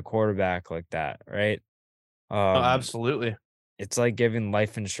paying a quarterback like that, right? Oh, Um, absolutely. it's like giving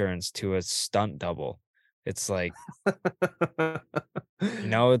life insurance to a stunt double. It's like,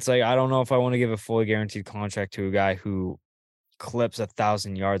 it's like I don't know if I want to give a fully guaranteed contract to a guy who clips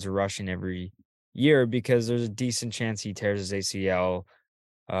 1,000 yards rushing every year because there's a decent chance he tears his ACL,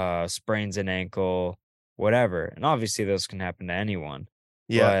 sprains an ankle, whatever. And obviously those can happen to anyone.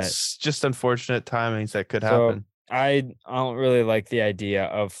 Yeah, But it's just unfortunate timings that could so happen. I don't really like the idea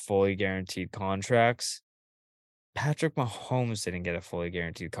of fully guaranteed contracts. Patrick Mahomes didn't get a fully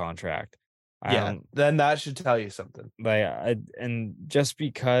guaranteed contract. I Yeah, don't then that should tell you something. and just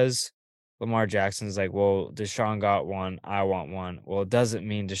because Lamar Jackson's like, well, Deshaun got one, I want one. Well, it doesn't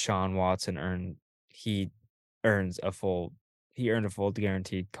mean Deshaun Watson he earns a full he earned a full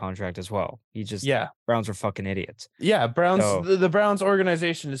guaranteed contract as well. Yeah. Browns were fucking idiots. Yeah. Browns, So- the Browns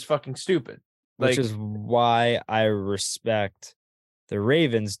organization is fucking stupid. Which Like, is why I respect the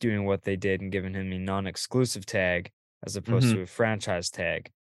Ravens doing what they did and giving him a non-exclusive tag as opposed Mhm. to a franchise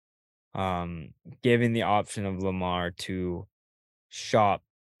tag. Giving the option of Lamar to shop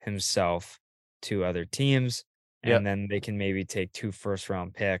himself to other teams, Yep. and then they can maybe take 2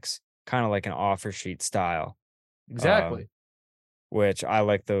 first-round picks, kind of like an offer sheet style. exactly. Which I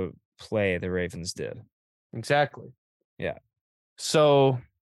like the play the Ravens did. Exactly. Yeah. So,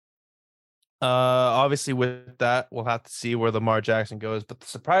 obviously with that, we'll have to see where Lamar Jackson goes. But the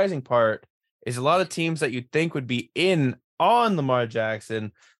surprising part is a lot of teams that you'd think would be in on Lamar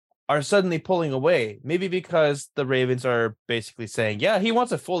Jackson are suddenly pulling away. Maybe because the Ravens are basically saying, yeah, he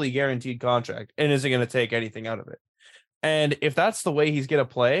wants a fully guaranteed contract and isn't going to take anything out of it. And if that's the way he's going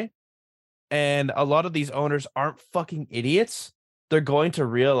to play, and a lot of these owners aren't fucking idiots, they're going to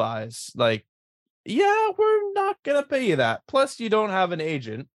realize, like, yeah, we're not going to pay you that. Plus, you don't have an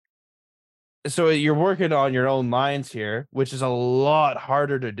agent. So you're working on your own lines here, which is a lot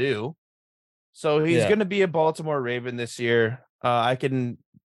harder to do. So he's Yeah. going to be a Baltimore Raven this year. I can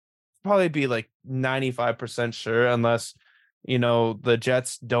probably be like 95% sure, unless, the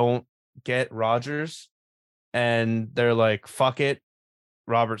Jets don't get Rodgers and they're like, fuck it.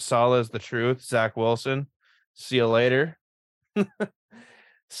 Robert Saleh is the truth. Zach Wilson, see you later.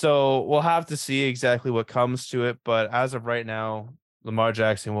 So we'll have to see exactly what comes to it. But as of right now, Lamar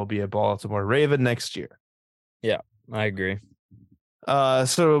Jackson will be a Baltimore Raven next year. I agree.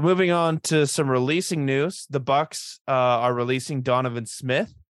 So moving on to some releasing news, the Bucks are releasing Donovan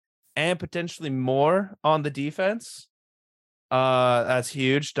Smith and potentially more on the defense. That's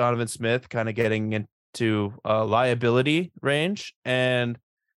huge. Donovan Smith kind of getting into liability range, and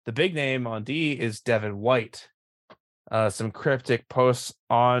the big name on D is Devin White. Some cryptic posts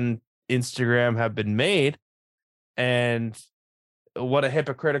on Instagram have been made, and what a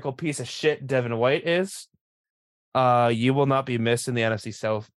hypocritical piece of shit Devin White is. You will not be missed in the NFC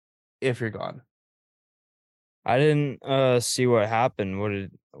South if you're gone. I didn't see what happened. What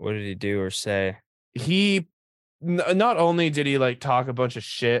did he do or say? He not only did he like talk a bunch of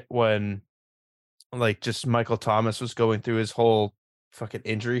shit when like just Michael Thomas was going through his whole fucking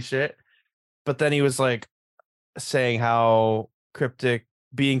injury shit, but then he was like saying how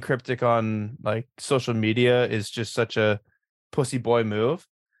being cryptic on like social media is just such a pussy boy move.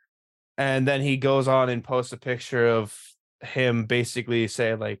 And then he goes on and posts a picture of him basically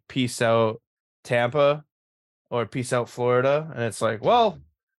saying like peace out Tampa or peace out Florida, and it's like, well,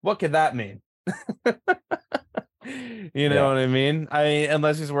 what could that mean? You know what I mean?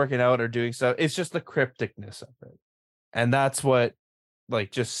 Unless he's working out or doing stuff, it's just the crypticness of it. And that's what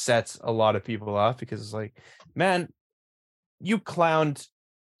like just sets a lot of people off, because it's like, man, you clowned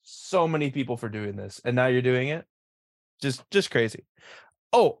so many people for doing this, and now you're doing it. Just crazy.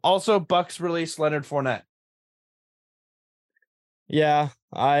 Oh, also Bucks released Leonard Fournette. Yeah,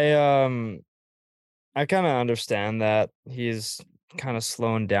 I kind of understand that. He's kind of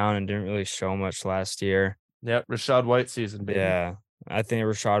slowing down and didn't really show much last year. Yep, Rachaad White season, baby. Yeah. I think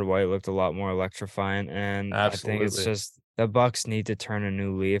Rachaad White looked a lot more electrifying, and I think it's Absolutely. just the Bucks need to turn a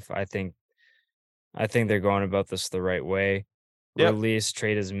new leaf. I think they're going about this the right way. Yep. Release,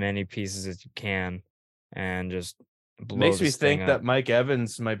 trade as many pieces as you can, and just blow Makes me this thing think that up. Mike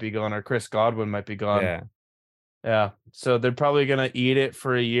Evans might be gone or Chris Godwin might be gone. Yeah. Yeah. So they're probably gonna eat it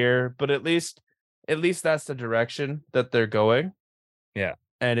for a year, but at least that's the direction that they're going. Yeah.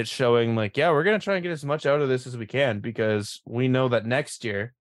 And it's showing like, yeah, we're gonna try and get as much out of this as we can, because we know that next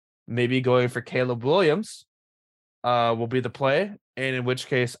year, maybe going for Caleb Williams will be the play, and in which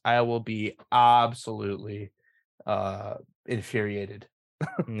case I will be absolutely infuriated.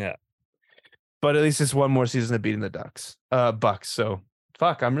 Yeah. But at least it's one more season of beating the Bucks. So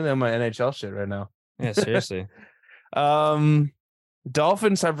fuck, I'm really on my NHL shit right now. Yeah, seriously.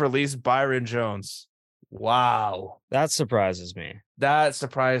 Dolphins have released Byron Jones. Wow. That surprises me. That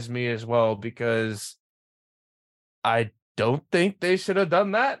surprised me as well, because I don't think they should have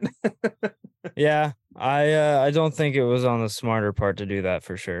done that. Yeah, I don't think it was on the smarter part to do that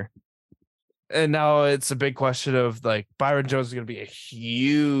for sure. And now it's a big question of like, Byron Jones is going to be a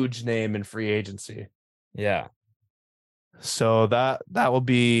huge name in free agency. Yeah. So that will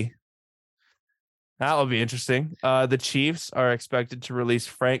be interesting. The Chiefs are expected to release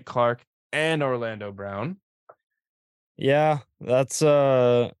Frank Clark and Orlando Brown. Yeah, that's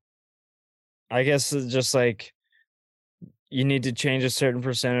I guess it's just like you need to change a certain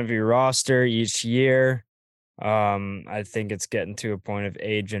percent of your roster each year. I think it's getting to a point of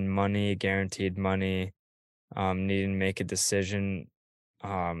age and money, guaranteed money. needing to make a decision.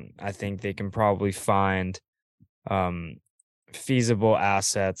 I think they can probably find feasible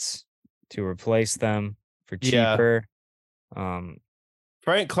assets to replace them for Yeah. cheaper. Um,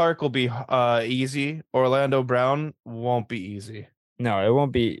 Frank Clark will be easy. Orlando Brown won't be easy. no, it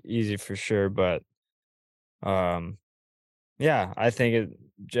won't be easy for sure, but yeah, I think it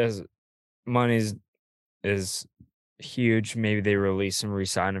just money's is huge. Maybe they release him,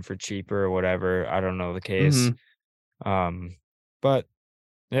 re-sign him for cheaper or whatever. I don't know the case. Um, but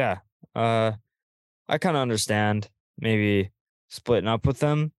yeah, I kind of understand maybe splitting up with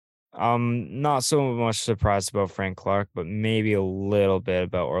them. Not so much surprised about Frank Clark, but maybe a little bit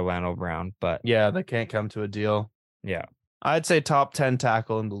about Orlando Brown. But Yeah, they can't come to a deal. yeah, I'd say top 10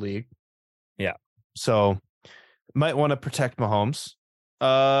 tackle in the league. yeah. So might want to protect Mahomes.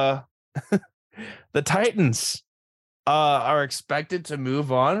 The Titans are expected to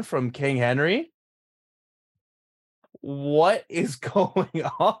move on from King Henry. What is going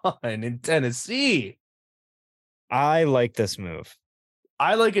on in Tennessee? I like this move.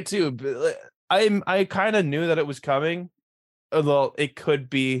 I like it too. But I kind of knew that it was coming, although it could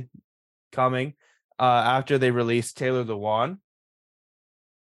be coming after they released Taylor Lewan,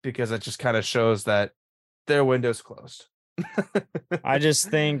 because it just kind of shows that their window's closed. I just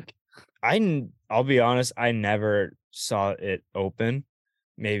think I'll be honest, I never saw it open,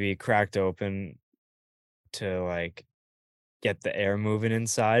 maybe cracked open to like get the air moving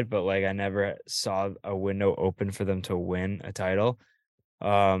inside, but like I never saw a window open for them to win a title.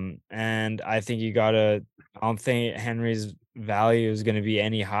 And I think I don't think Henry's value is going to be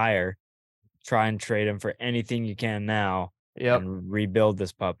any higher. Try and trade him for anything you can now Yep. and rebuild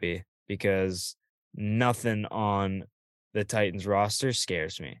this puppy because nothing on the Titans roster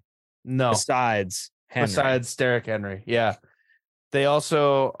scares me. No. Besides Henry. Besides Derrick Henry. Yeah. They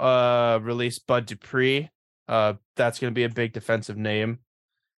also released Bud Dupree. That's going to be a big defensive name.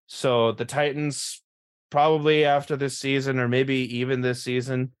 So the Titans probably after this season, or maybe even this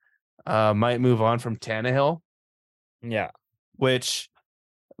season, might move on from Tannehill. Yeah. Which,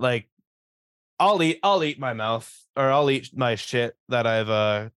 like, I'll eat my mouth, or I'll eat my shit that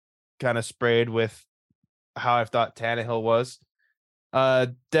I've kind of sprayed with how I thought Tannehill was.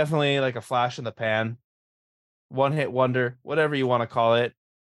 Definitely like a flash in the pan, one hit wonder, whatever you want to call it.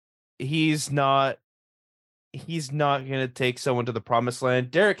 He's not going to take someone to the promised land.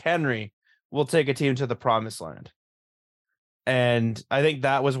 Derrick Henry will take a team to the promised land. And I think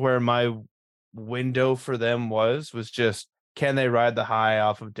that was where my window for them was just, can they ride the high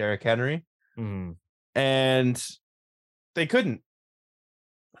off of Derrick Henry? Mm. And they couldn't.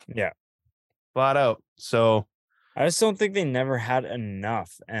 Yeah. Flat out. So I just don't think they never had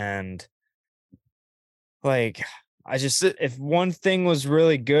enough. And like, if one thing was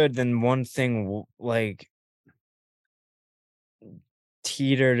really good, then one thing like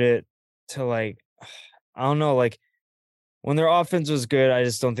teetered it to like, I don't know, like when their offense was good, I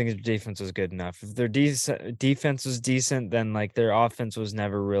just don't think their defense was good enough. If their defense was decent, then like their offense was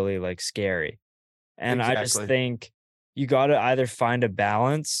never really like scary. And I just think you got to either find a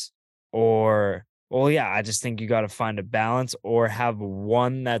balance or, well, yeah, I just think you got to find a balance or have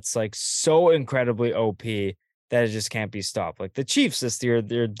one that's like so incredibly OP that it just can't be stopped. Like the Chiefs this year,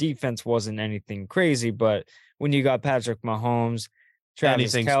 their defense wasn't anything crazy, but when you got Patrick Mahomes,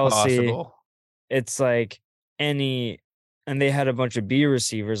 Travis Kelce, possible. It's like and they had a bunch of B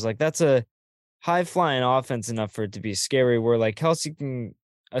receivers. Like that's a high flying offense enough for it to be scary. Where like Kelce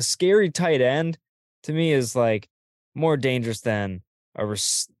a scary tight end to me is like more dangerous than a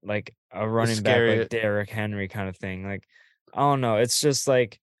running back like Derrick Henry kind of thing. Like I don't know. It's just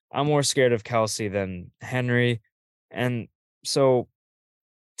like I'm more scared of Kelce than Henry, and so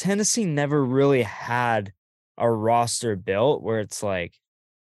Tennessee never really had a roster built where it's like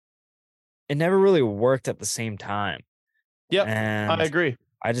it never really worked at the same time. Yep, and I agree.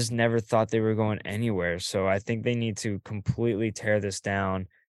 I just never thought they were going anywhere. So I think they need to completely tear this down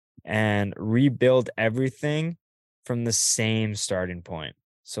and rebuild everything from the same starting point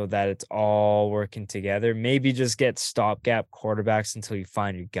so that it's all working together. Maybe just get stopgap quarterbacks until you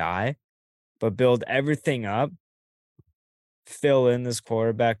find your guy, but build everything up, fill in this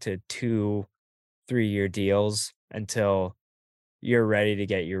quarterback to 2-3 year deals until you're ready to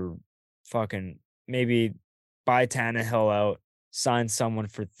get your fucking maybe buy Tannehill out, sign someone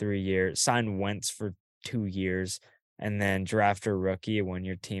for 3 years, sign Wentz for 2 years, and then draft a rookie when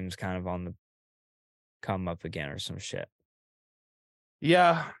your team's kind of on the come up again or some shit.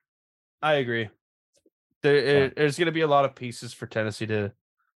 Yeah, I agree. There's going to be a lot of pieces for Tennessee to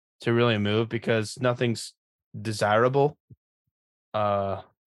really move because nothing's desirable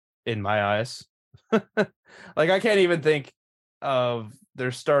in my eyes. Like, I can't even think of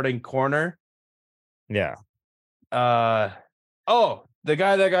their starting corner. Yeah. The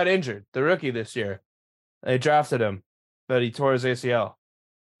guy that got injured, the rookie this year. They drafted him, but he tore his ACL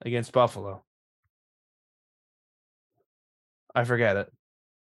against Buffalo. I forget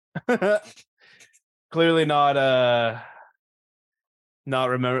it. Clearly not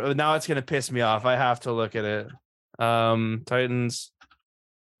remember. Now it's gonna piss me off. I have to look at it. Titans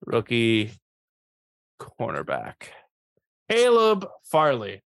rookie cornerback. Caleb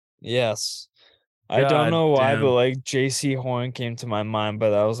Farley. Yes. I don't God know why, damn. but like JC Horn came to my mind,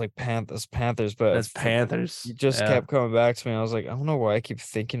 but I was like Panthers, but That's Panthers. he just kept coming back to me. I was like, I don't know why I keep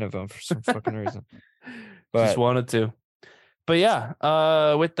thinking of him for some fucking reason. Just But wanted to. But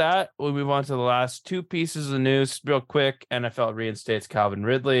yeah, with that, we'll move on to the last two pieces of news real quick. NFL reinstates Calvin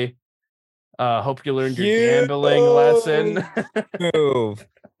Ridley. Hope you learned your gambling lesson. move.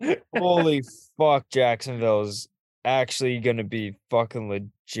 Holy fuck, Jacksonville is actually gonna be fucking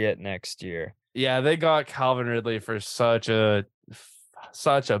legit next year. Yeah, they got Calvin Ridley for such a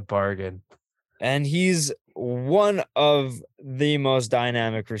bargain. And he's one of the most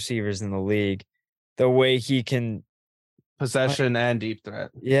dynamic receivers in the league. The way he can Possession and deep threat.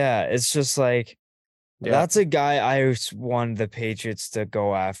 Yeah, it's just like that's a guy I wanted the Patriots to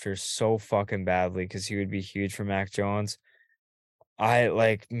go after so fucking badly because he would be huge for Mac Jones.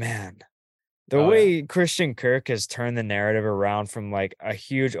 The way Christian Kirk has turned the narrative around from like a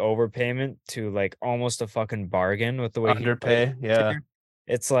huge overpayment to like almost a fucking bargain with the way underpay. Yeah.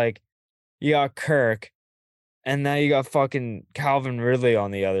 It's like you got Kirk and now you got fucking Calvin Ridley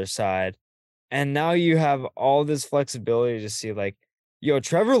on the other side. And now you have all this flexibility to see like, yo,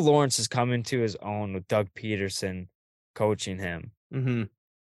 Trevor Lawrence is coming to his own with Doug Peterson coaching him. Mm-hmm.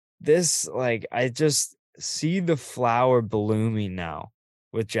 This, like, I just see the flower blooming now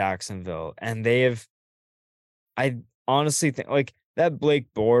with Jacksonville. And I honestly think like that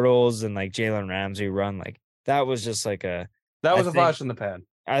Blake Bortles and like Jalen Ramsey run, like that was just like that was a flash in the pan.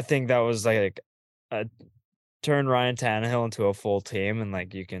 I think that was like a turn Ryan Tannehill into a full team and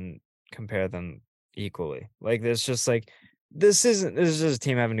like you can compare them equally. Like there's just like this is just a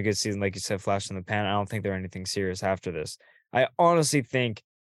team having a good season, like you said, flash in the pan. I don't think they're anything serious after this. I honestly think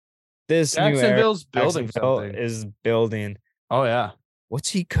this Jacksonville's new era, building something. is building. Oh yeah, what's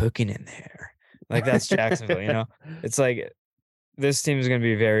he cooking in there? Like that's Jacksonville, you know. It's like this team is going to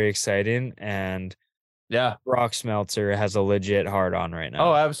be very exciting, and yeah, Brock Smeltzer has a legit hard on right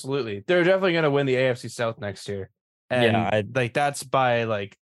now. Oh, absolutely, they're definitely going to win the AFC South next year, and like that's by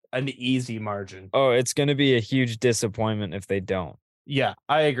like an easy margin. Oh, it's going to be a huge disappointment if they don't. Yeah,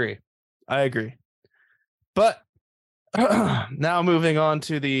 I agree. But now moving on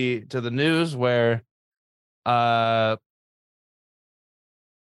to the news where I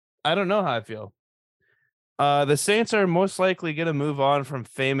don't know how I feel. The Saints are most likely going to move on from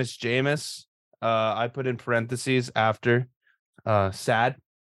famous Jameis. I put in parentheses after sad.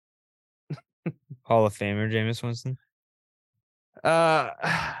 Hall of Famer Jameis Winston.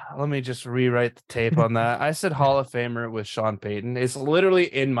 Let me just rewrite the tape on that. I said Hall of Famer with Sean Payton. It's literally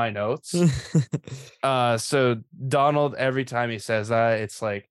in my notes. So Donald, every time he says that, it's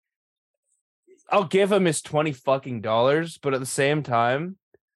like I'll give him his $20, but at the same time,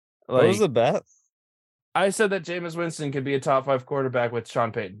 like, what was the bet? I said that Jameis Winston could be a top 5 quarterback with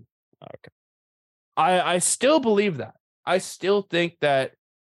Sean Payton. Okay. I still believe that. I still think that,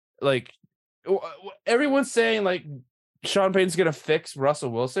 like, everyone's saying like Sean Payton's gonna fix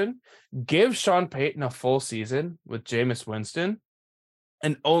Russell Wilson. Give Sean Payton a full season with Jameis Winston,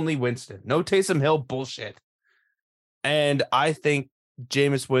 and only Winston. No Taysom Hill bullshit. And I think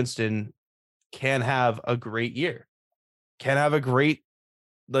Jameis Winston can have a great year. Can have a great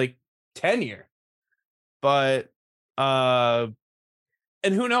like tenure. But and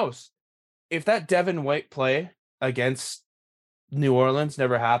who knows? If that Devin White play against New Orleans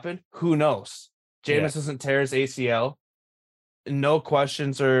never happened, who knows? Jameis doesn't tear his ACL. No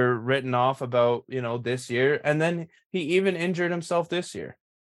questions are written off about, this year. And then he even injured himself this year,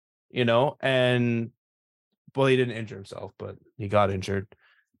 and well, he didn't injure himself, but he got injured.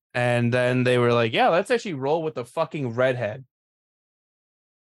 And then they were like, yeah, let's actually roll with the fucking redhead.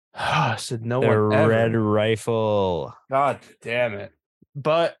 I said no one ever. Red Rifle. God damn it.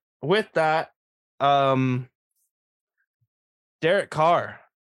 But with that, Derek Carr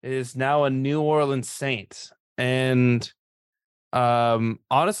is now a New Orleans Saint. And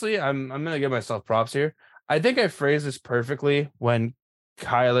honestly, I'm gonna give myself props here. I think I phrased this perfectly when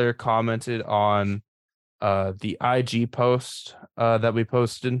Kyler commented on the IG post that we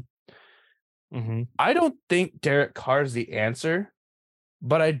posted. Mm-hmm. I don't think Derek Carr's the answer.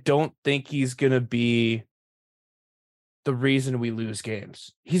 but I don't think he's going to be the reason we lose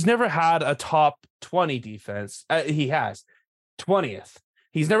games. He's never had a top 20 defense. He has 20th.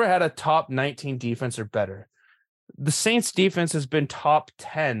 He's never had a top 19 defense or better. The Saints defense has been top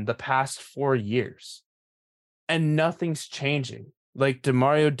 10 the past 4 years, and nothing's changing. Like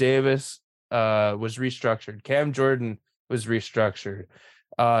Demario Davis was restructured. Cam Jordan was restructured.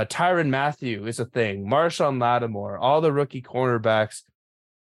 Tyrann Mathieu is a thing. Marshawn Lattimore, all the rookie cornerbacks.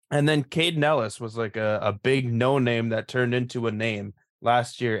 And then Caden Ellis was like a big no name that turned into a name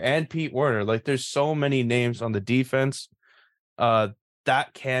last year. And Pete Werner. Like there's so many names on the defense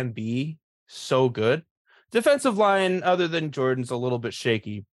that can be so good. Defensive line, other than Jordan's, a little bit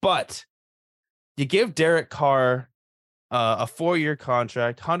shaky. But you give Derek Carr a 4-year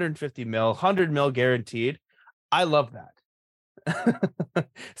contract, 150 mil, 100 mil guaranteed. I love that.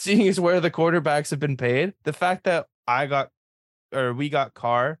 Seeing as where the quarterbacks have been paid, the fact that we got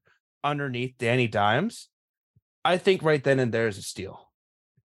Carr underneath Danny Dimes, I think right then and there is a steal.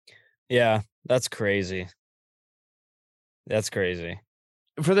 Yeah, that's crazy. That's crazy.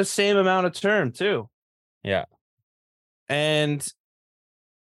 For the same amount of term, too. Yeah. And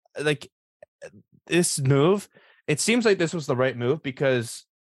like this move, it seems like this was the right move because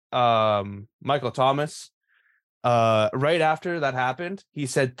Michael Thomas, right after that happened, he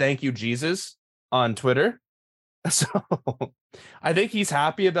said, "Thank you, Jesus," on Twitter. So I think he's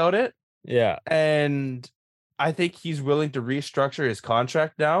happy about it. Yeah. And I think he's willing to restructure his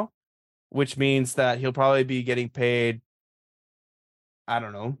contract now, which means that he'll probably be getting paid, I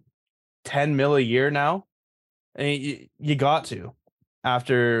don't know, 10 mil a year now. And you got to,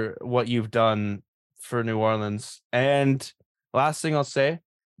 after what you've done for New Orleans. And last thing I'll say,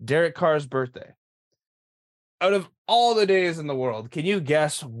 Derek Carr's birthday. Out of all the days in the world, can you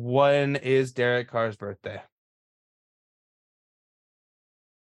guess when is Derek Carr's birthday?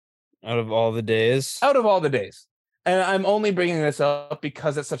 Out of all the days? Out of all the days. And I'm only bringing this up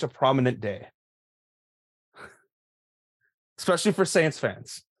because it's such a prominent day. Especially for Saints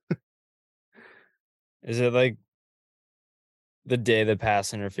fans. Is it like the day the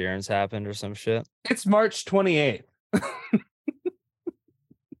pass interference happened or some shit? It's March 28th.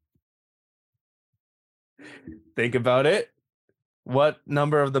 Think about it. What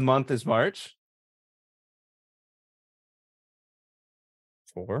number of the month is March?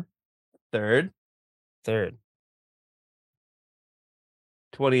 4? Third.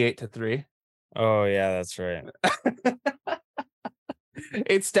 28-3. Oh, yeah, that's right.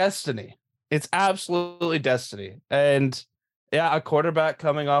 It's destiny. It's absolutely destiny. And yeah, a quarterback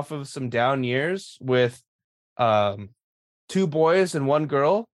coming off of some down years with 2 boys and 1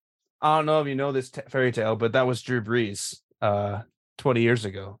 girl. I don't know if you know this fairy tale, but that was Drew Brees 20 years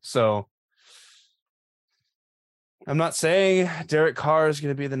ago. So I'm not saying Derek Carr is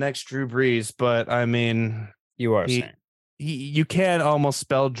going to be the next Drew Brees, but I mean, you are saying you can almost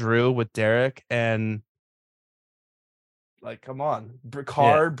spell Drew with Derek, and like, come on,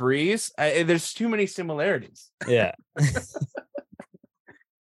 Carr, yeah. Brees. There's too many similarities. Yeah.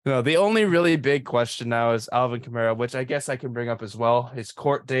 No, the only really big question now is Alvin Kamara, which I guess I can bring up as well. His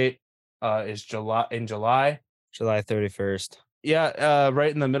court date is July 31st. Yeah,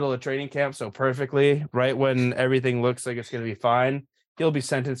 right in the middle of training camp, so perfectly right when everything looks like it's going to be fine. He'll be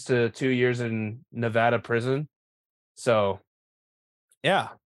sentenced to 2 years in Nevada prison. So, yeah.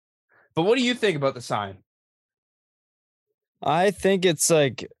 But what do you think about the sign? I think it's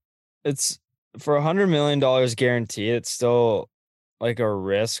for $100 million guaranteed. It's still like a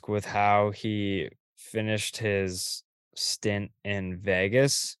risk with how he finished his stint in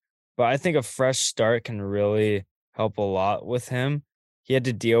Vegas. But I think a fresh start can really help a lot with him. He had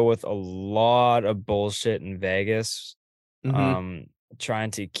to deal with a lot of bullshit in Vegas,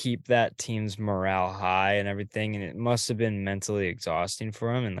 trying to keep that team's morale high and everything. And it must have been mentally exhausting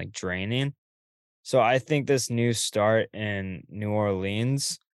for him and like draining. So I think this new start in New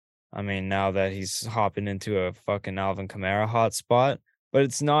Orleans, I mean, now that he's hopping into a fucking Alvin Kamara hotspot, but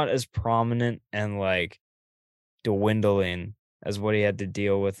it's not as prominent and like dwindling as what he had to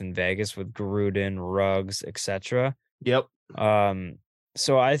deal with in Vegas with Gruden, Ruggs, etc. Yep.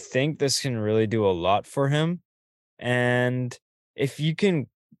 So I think this can really do a lot for him. And if you can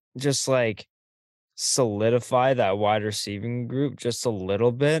just like solidify that wide receiving group just a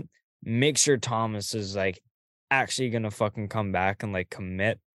little bit, make sure Thomas is like actually going to fucking come back and like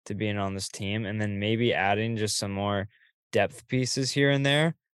commit to being on this team, and then maybe adding just some more depth pieces here and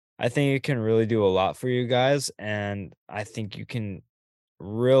there, I think it can really do a lot for you guys. And I think you can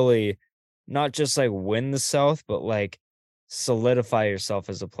really not just like win the South, but like solidify yourself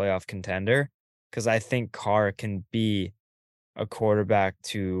as a playoff contender. Because I think Carr can be a quarterback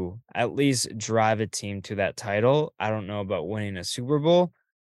to at least drive a team to that title. I don't know about winning a Super Bowl,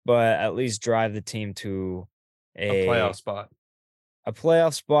 but at least drive the team to A playoff spot. a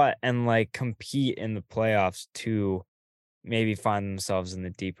playoff spot and like compete in the playoffs to maybe find themselves in the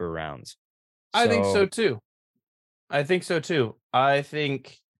deeper rounds. I think so too. I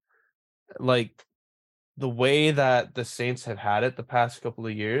think like the way that the Saints have had it the past couple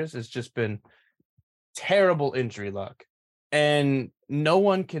of years has just been terrible injury luck. And no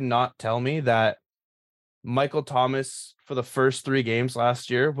one can not tell me that Michael Thomas for the first 3 games last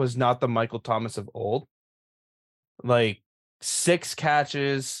year was not the Michael Thomas of old. Like 6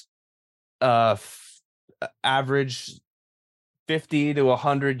 catches, average 50 to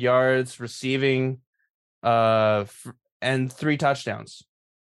 100 yards receiving, and 3 touchdowns.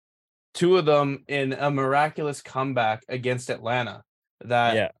 2 of them in a miraculous comeback against Atlanta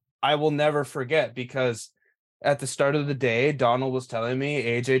that I will never forget, because at the start of the day, Donald was telling me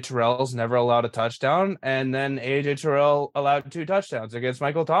AJ Terrell's never allowed a touchdown, and then AJ Terrell allowed 2 touchdowns against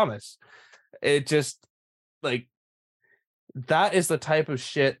Michael Thomas. It just like that is the type of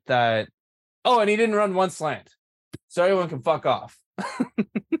shit that. Oh, and he didn't run 1 slant, so everyone can fuck off.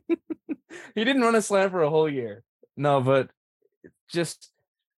 He didn't run a slant for a whole year. No, but just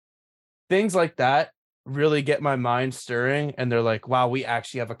things like that really get my mind stirring, and they're like, wow, we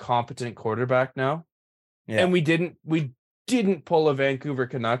actually have a competent quarterback now. Yeah. And we didn't pull a Vancouver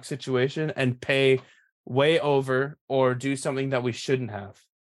Canucks situation and pay way over or do something that we shouldn't have.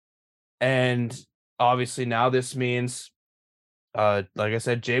 And obviously now this means, like I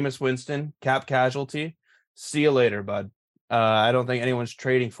said, Jameis Winston, cap casualty. See you later, bud. I don't think anyone's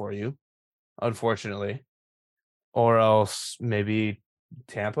trading for you, unfortunately. Or else maybe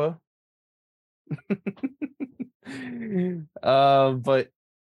Tampa. But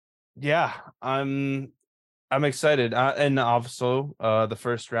yeah, I'm excited. And also the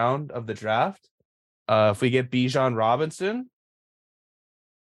first round of the draft. If we get Bijan Robinson,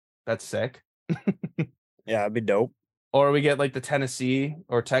 that's sick. Yeah, it'd be dope. Or we get like the Tennessee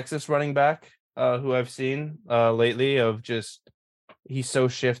or Texas running back, who I've seen lately, of just he's so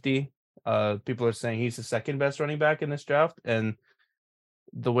shifty. People are saying he's the second best running back in this draft, and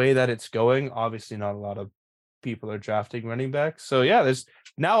the way that it's going, obviously not a lot of people are drafting running backs. So yeah, there's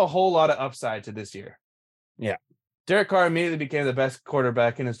now a whole lot of upside to this year. Yeah. Derek Carr immediately became the best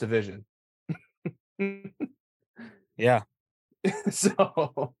quarterback in his division. Yeah.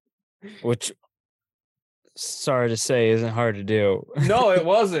 So, which, sorry to say, isn't hard to do. No, it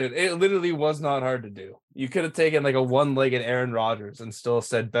wasn't. It literally was not hard to do. You could have taken like a one-legged Aaron Rodgers and still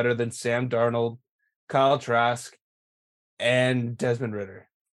said better than Sam Darnold, Kyle Trask, and Desmond Ridder.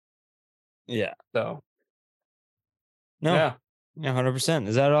 Yeah. So. No. Yeah. 100%.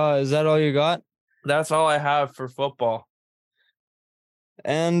 Is that all you got? That's all I have for football.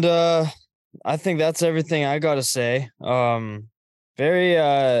 And I think that's everything I got to say.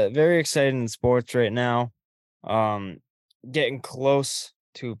 Very exciting in sports right now. Getting close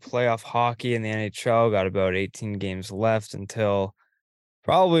to playoff hockey in the NHL. Got about 18 games left until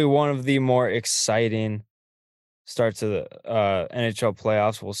probably one of the more exciting starts of the NHL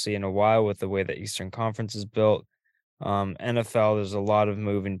playoffs we'll see in a while, with the way the Eastern Conference is built. NFL, there's a lot of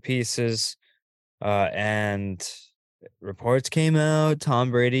moving pieces, and reports came out.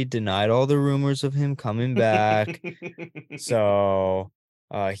 Tom Brady denied all the rumors of him coming back. So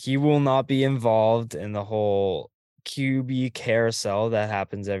he will not be involved in the whole QB carousel that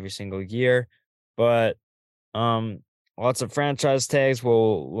happens every single year. But lots of franchise tags.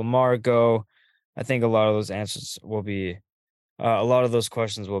 Will Lamar go? I think a lot of those answers will be, a lot of those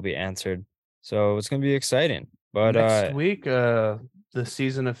questions will be answered. So it's going to be exciting. But next week, the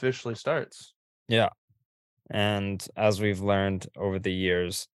season officially starts. Yeah. And as we've learned over the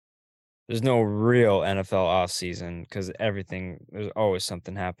years, there's no real NFL off season because there's always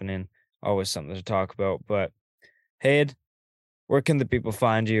something happening, always something to talk about. But Hayden, where can the people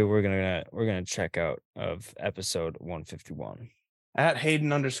find you? We're gonna check out of episode 151. At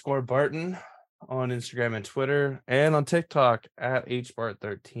Hayden_Barton on Instagram and Twitter, and on TikTok at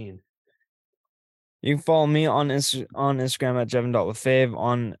HBart13. You can follow me on Instagram at Jevin.Lefave,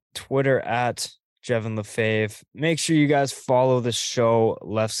 on Twitter at Jevin Lefave. Make sure you guys follow the show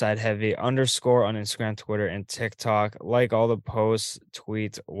Left Side Heavy _ on Instagram, Twitter, and TikTok. Like all the posts,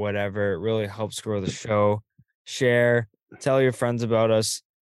 tweets, whatever. It really helps grow the show. Share, tell your friends about us.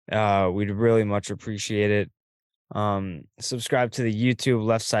 We'd really much appreciate it. Subscribe to the YouTube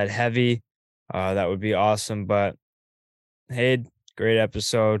Left Side Heavy. That would be awesome. But hey, great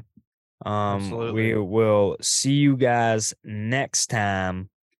episode. Absolutely. We will see you guys next time.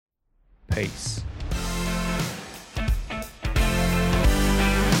 Peace.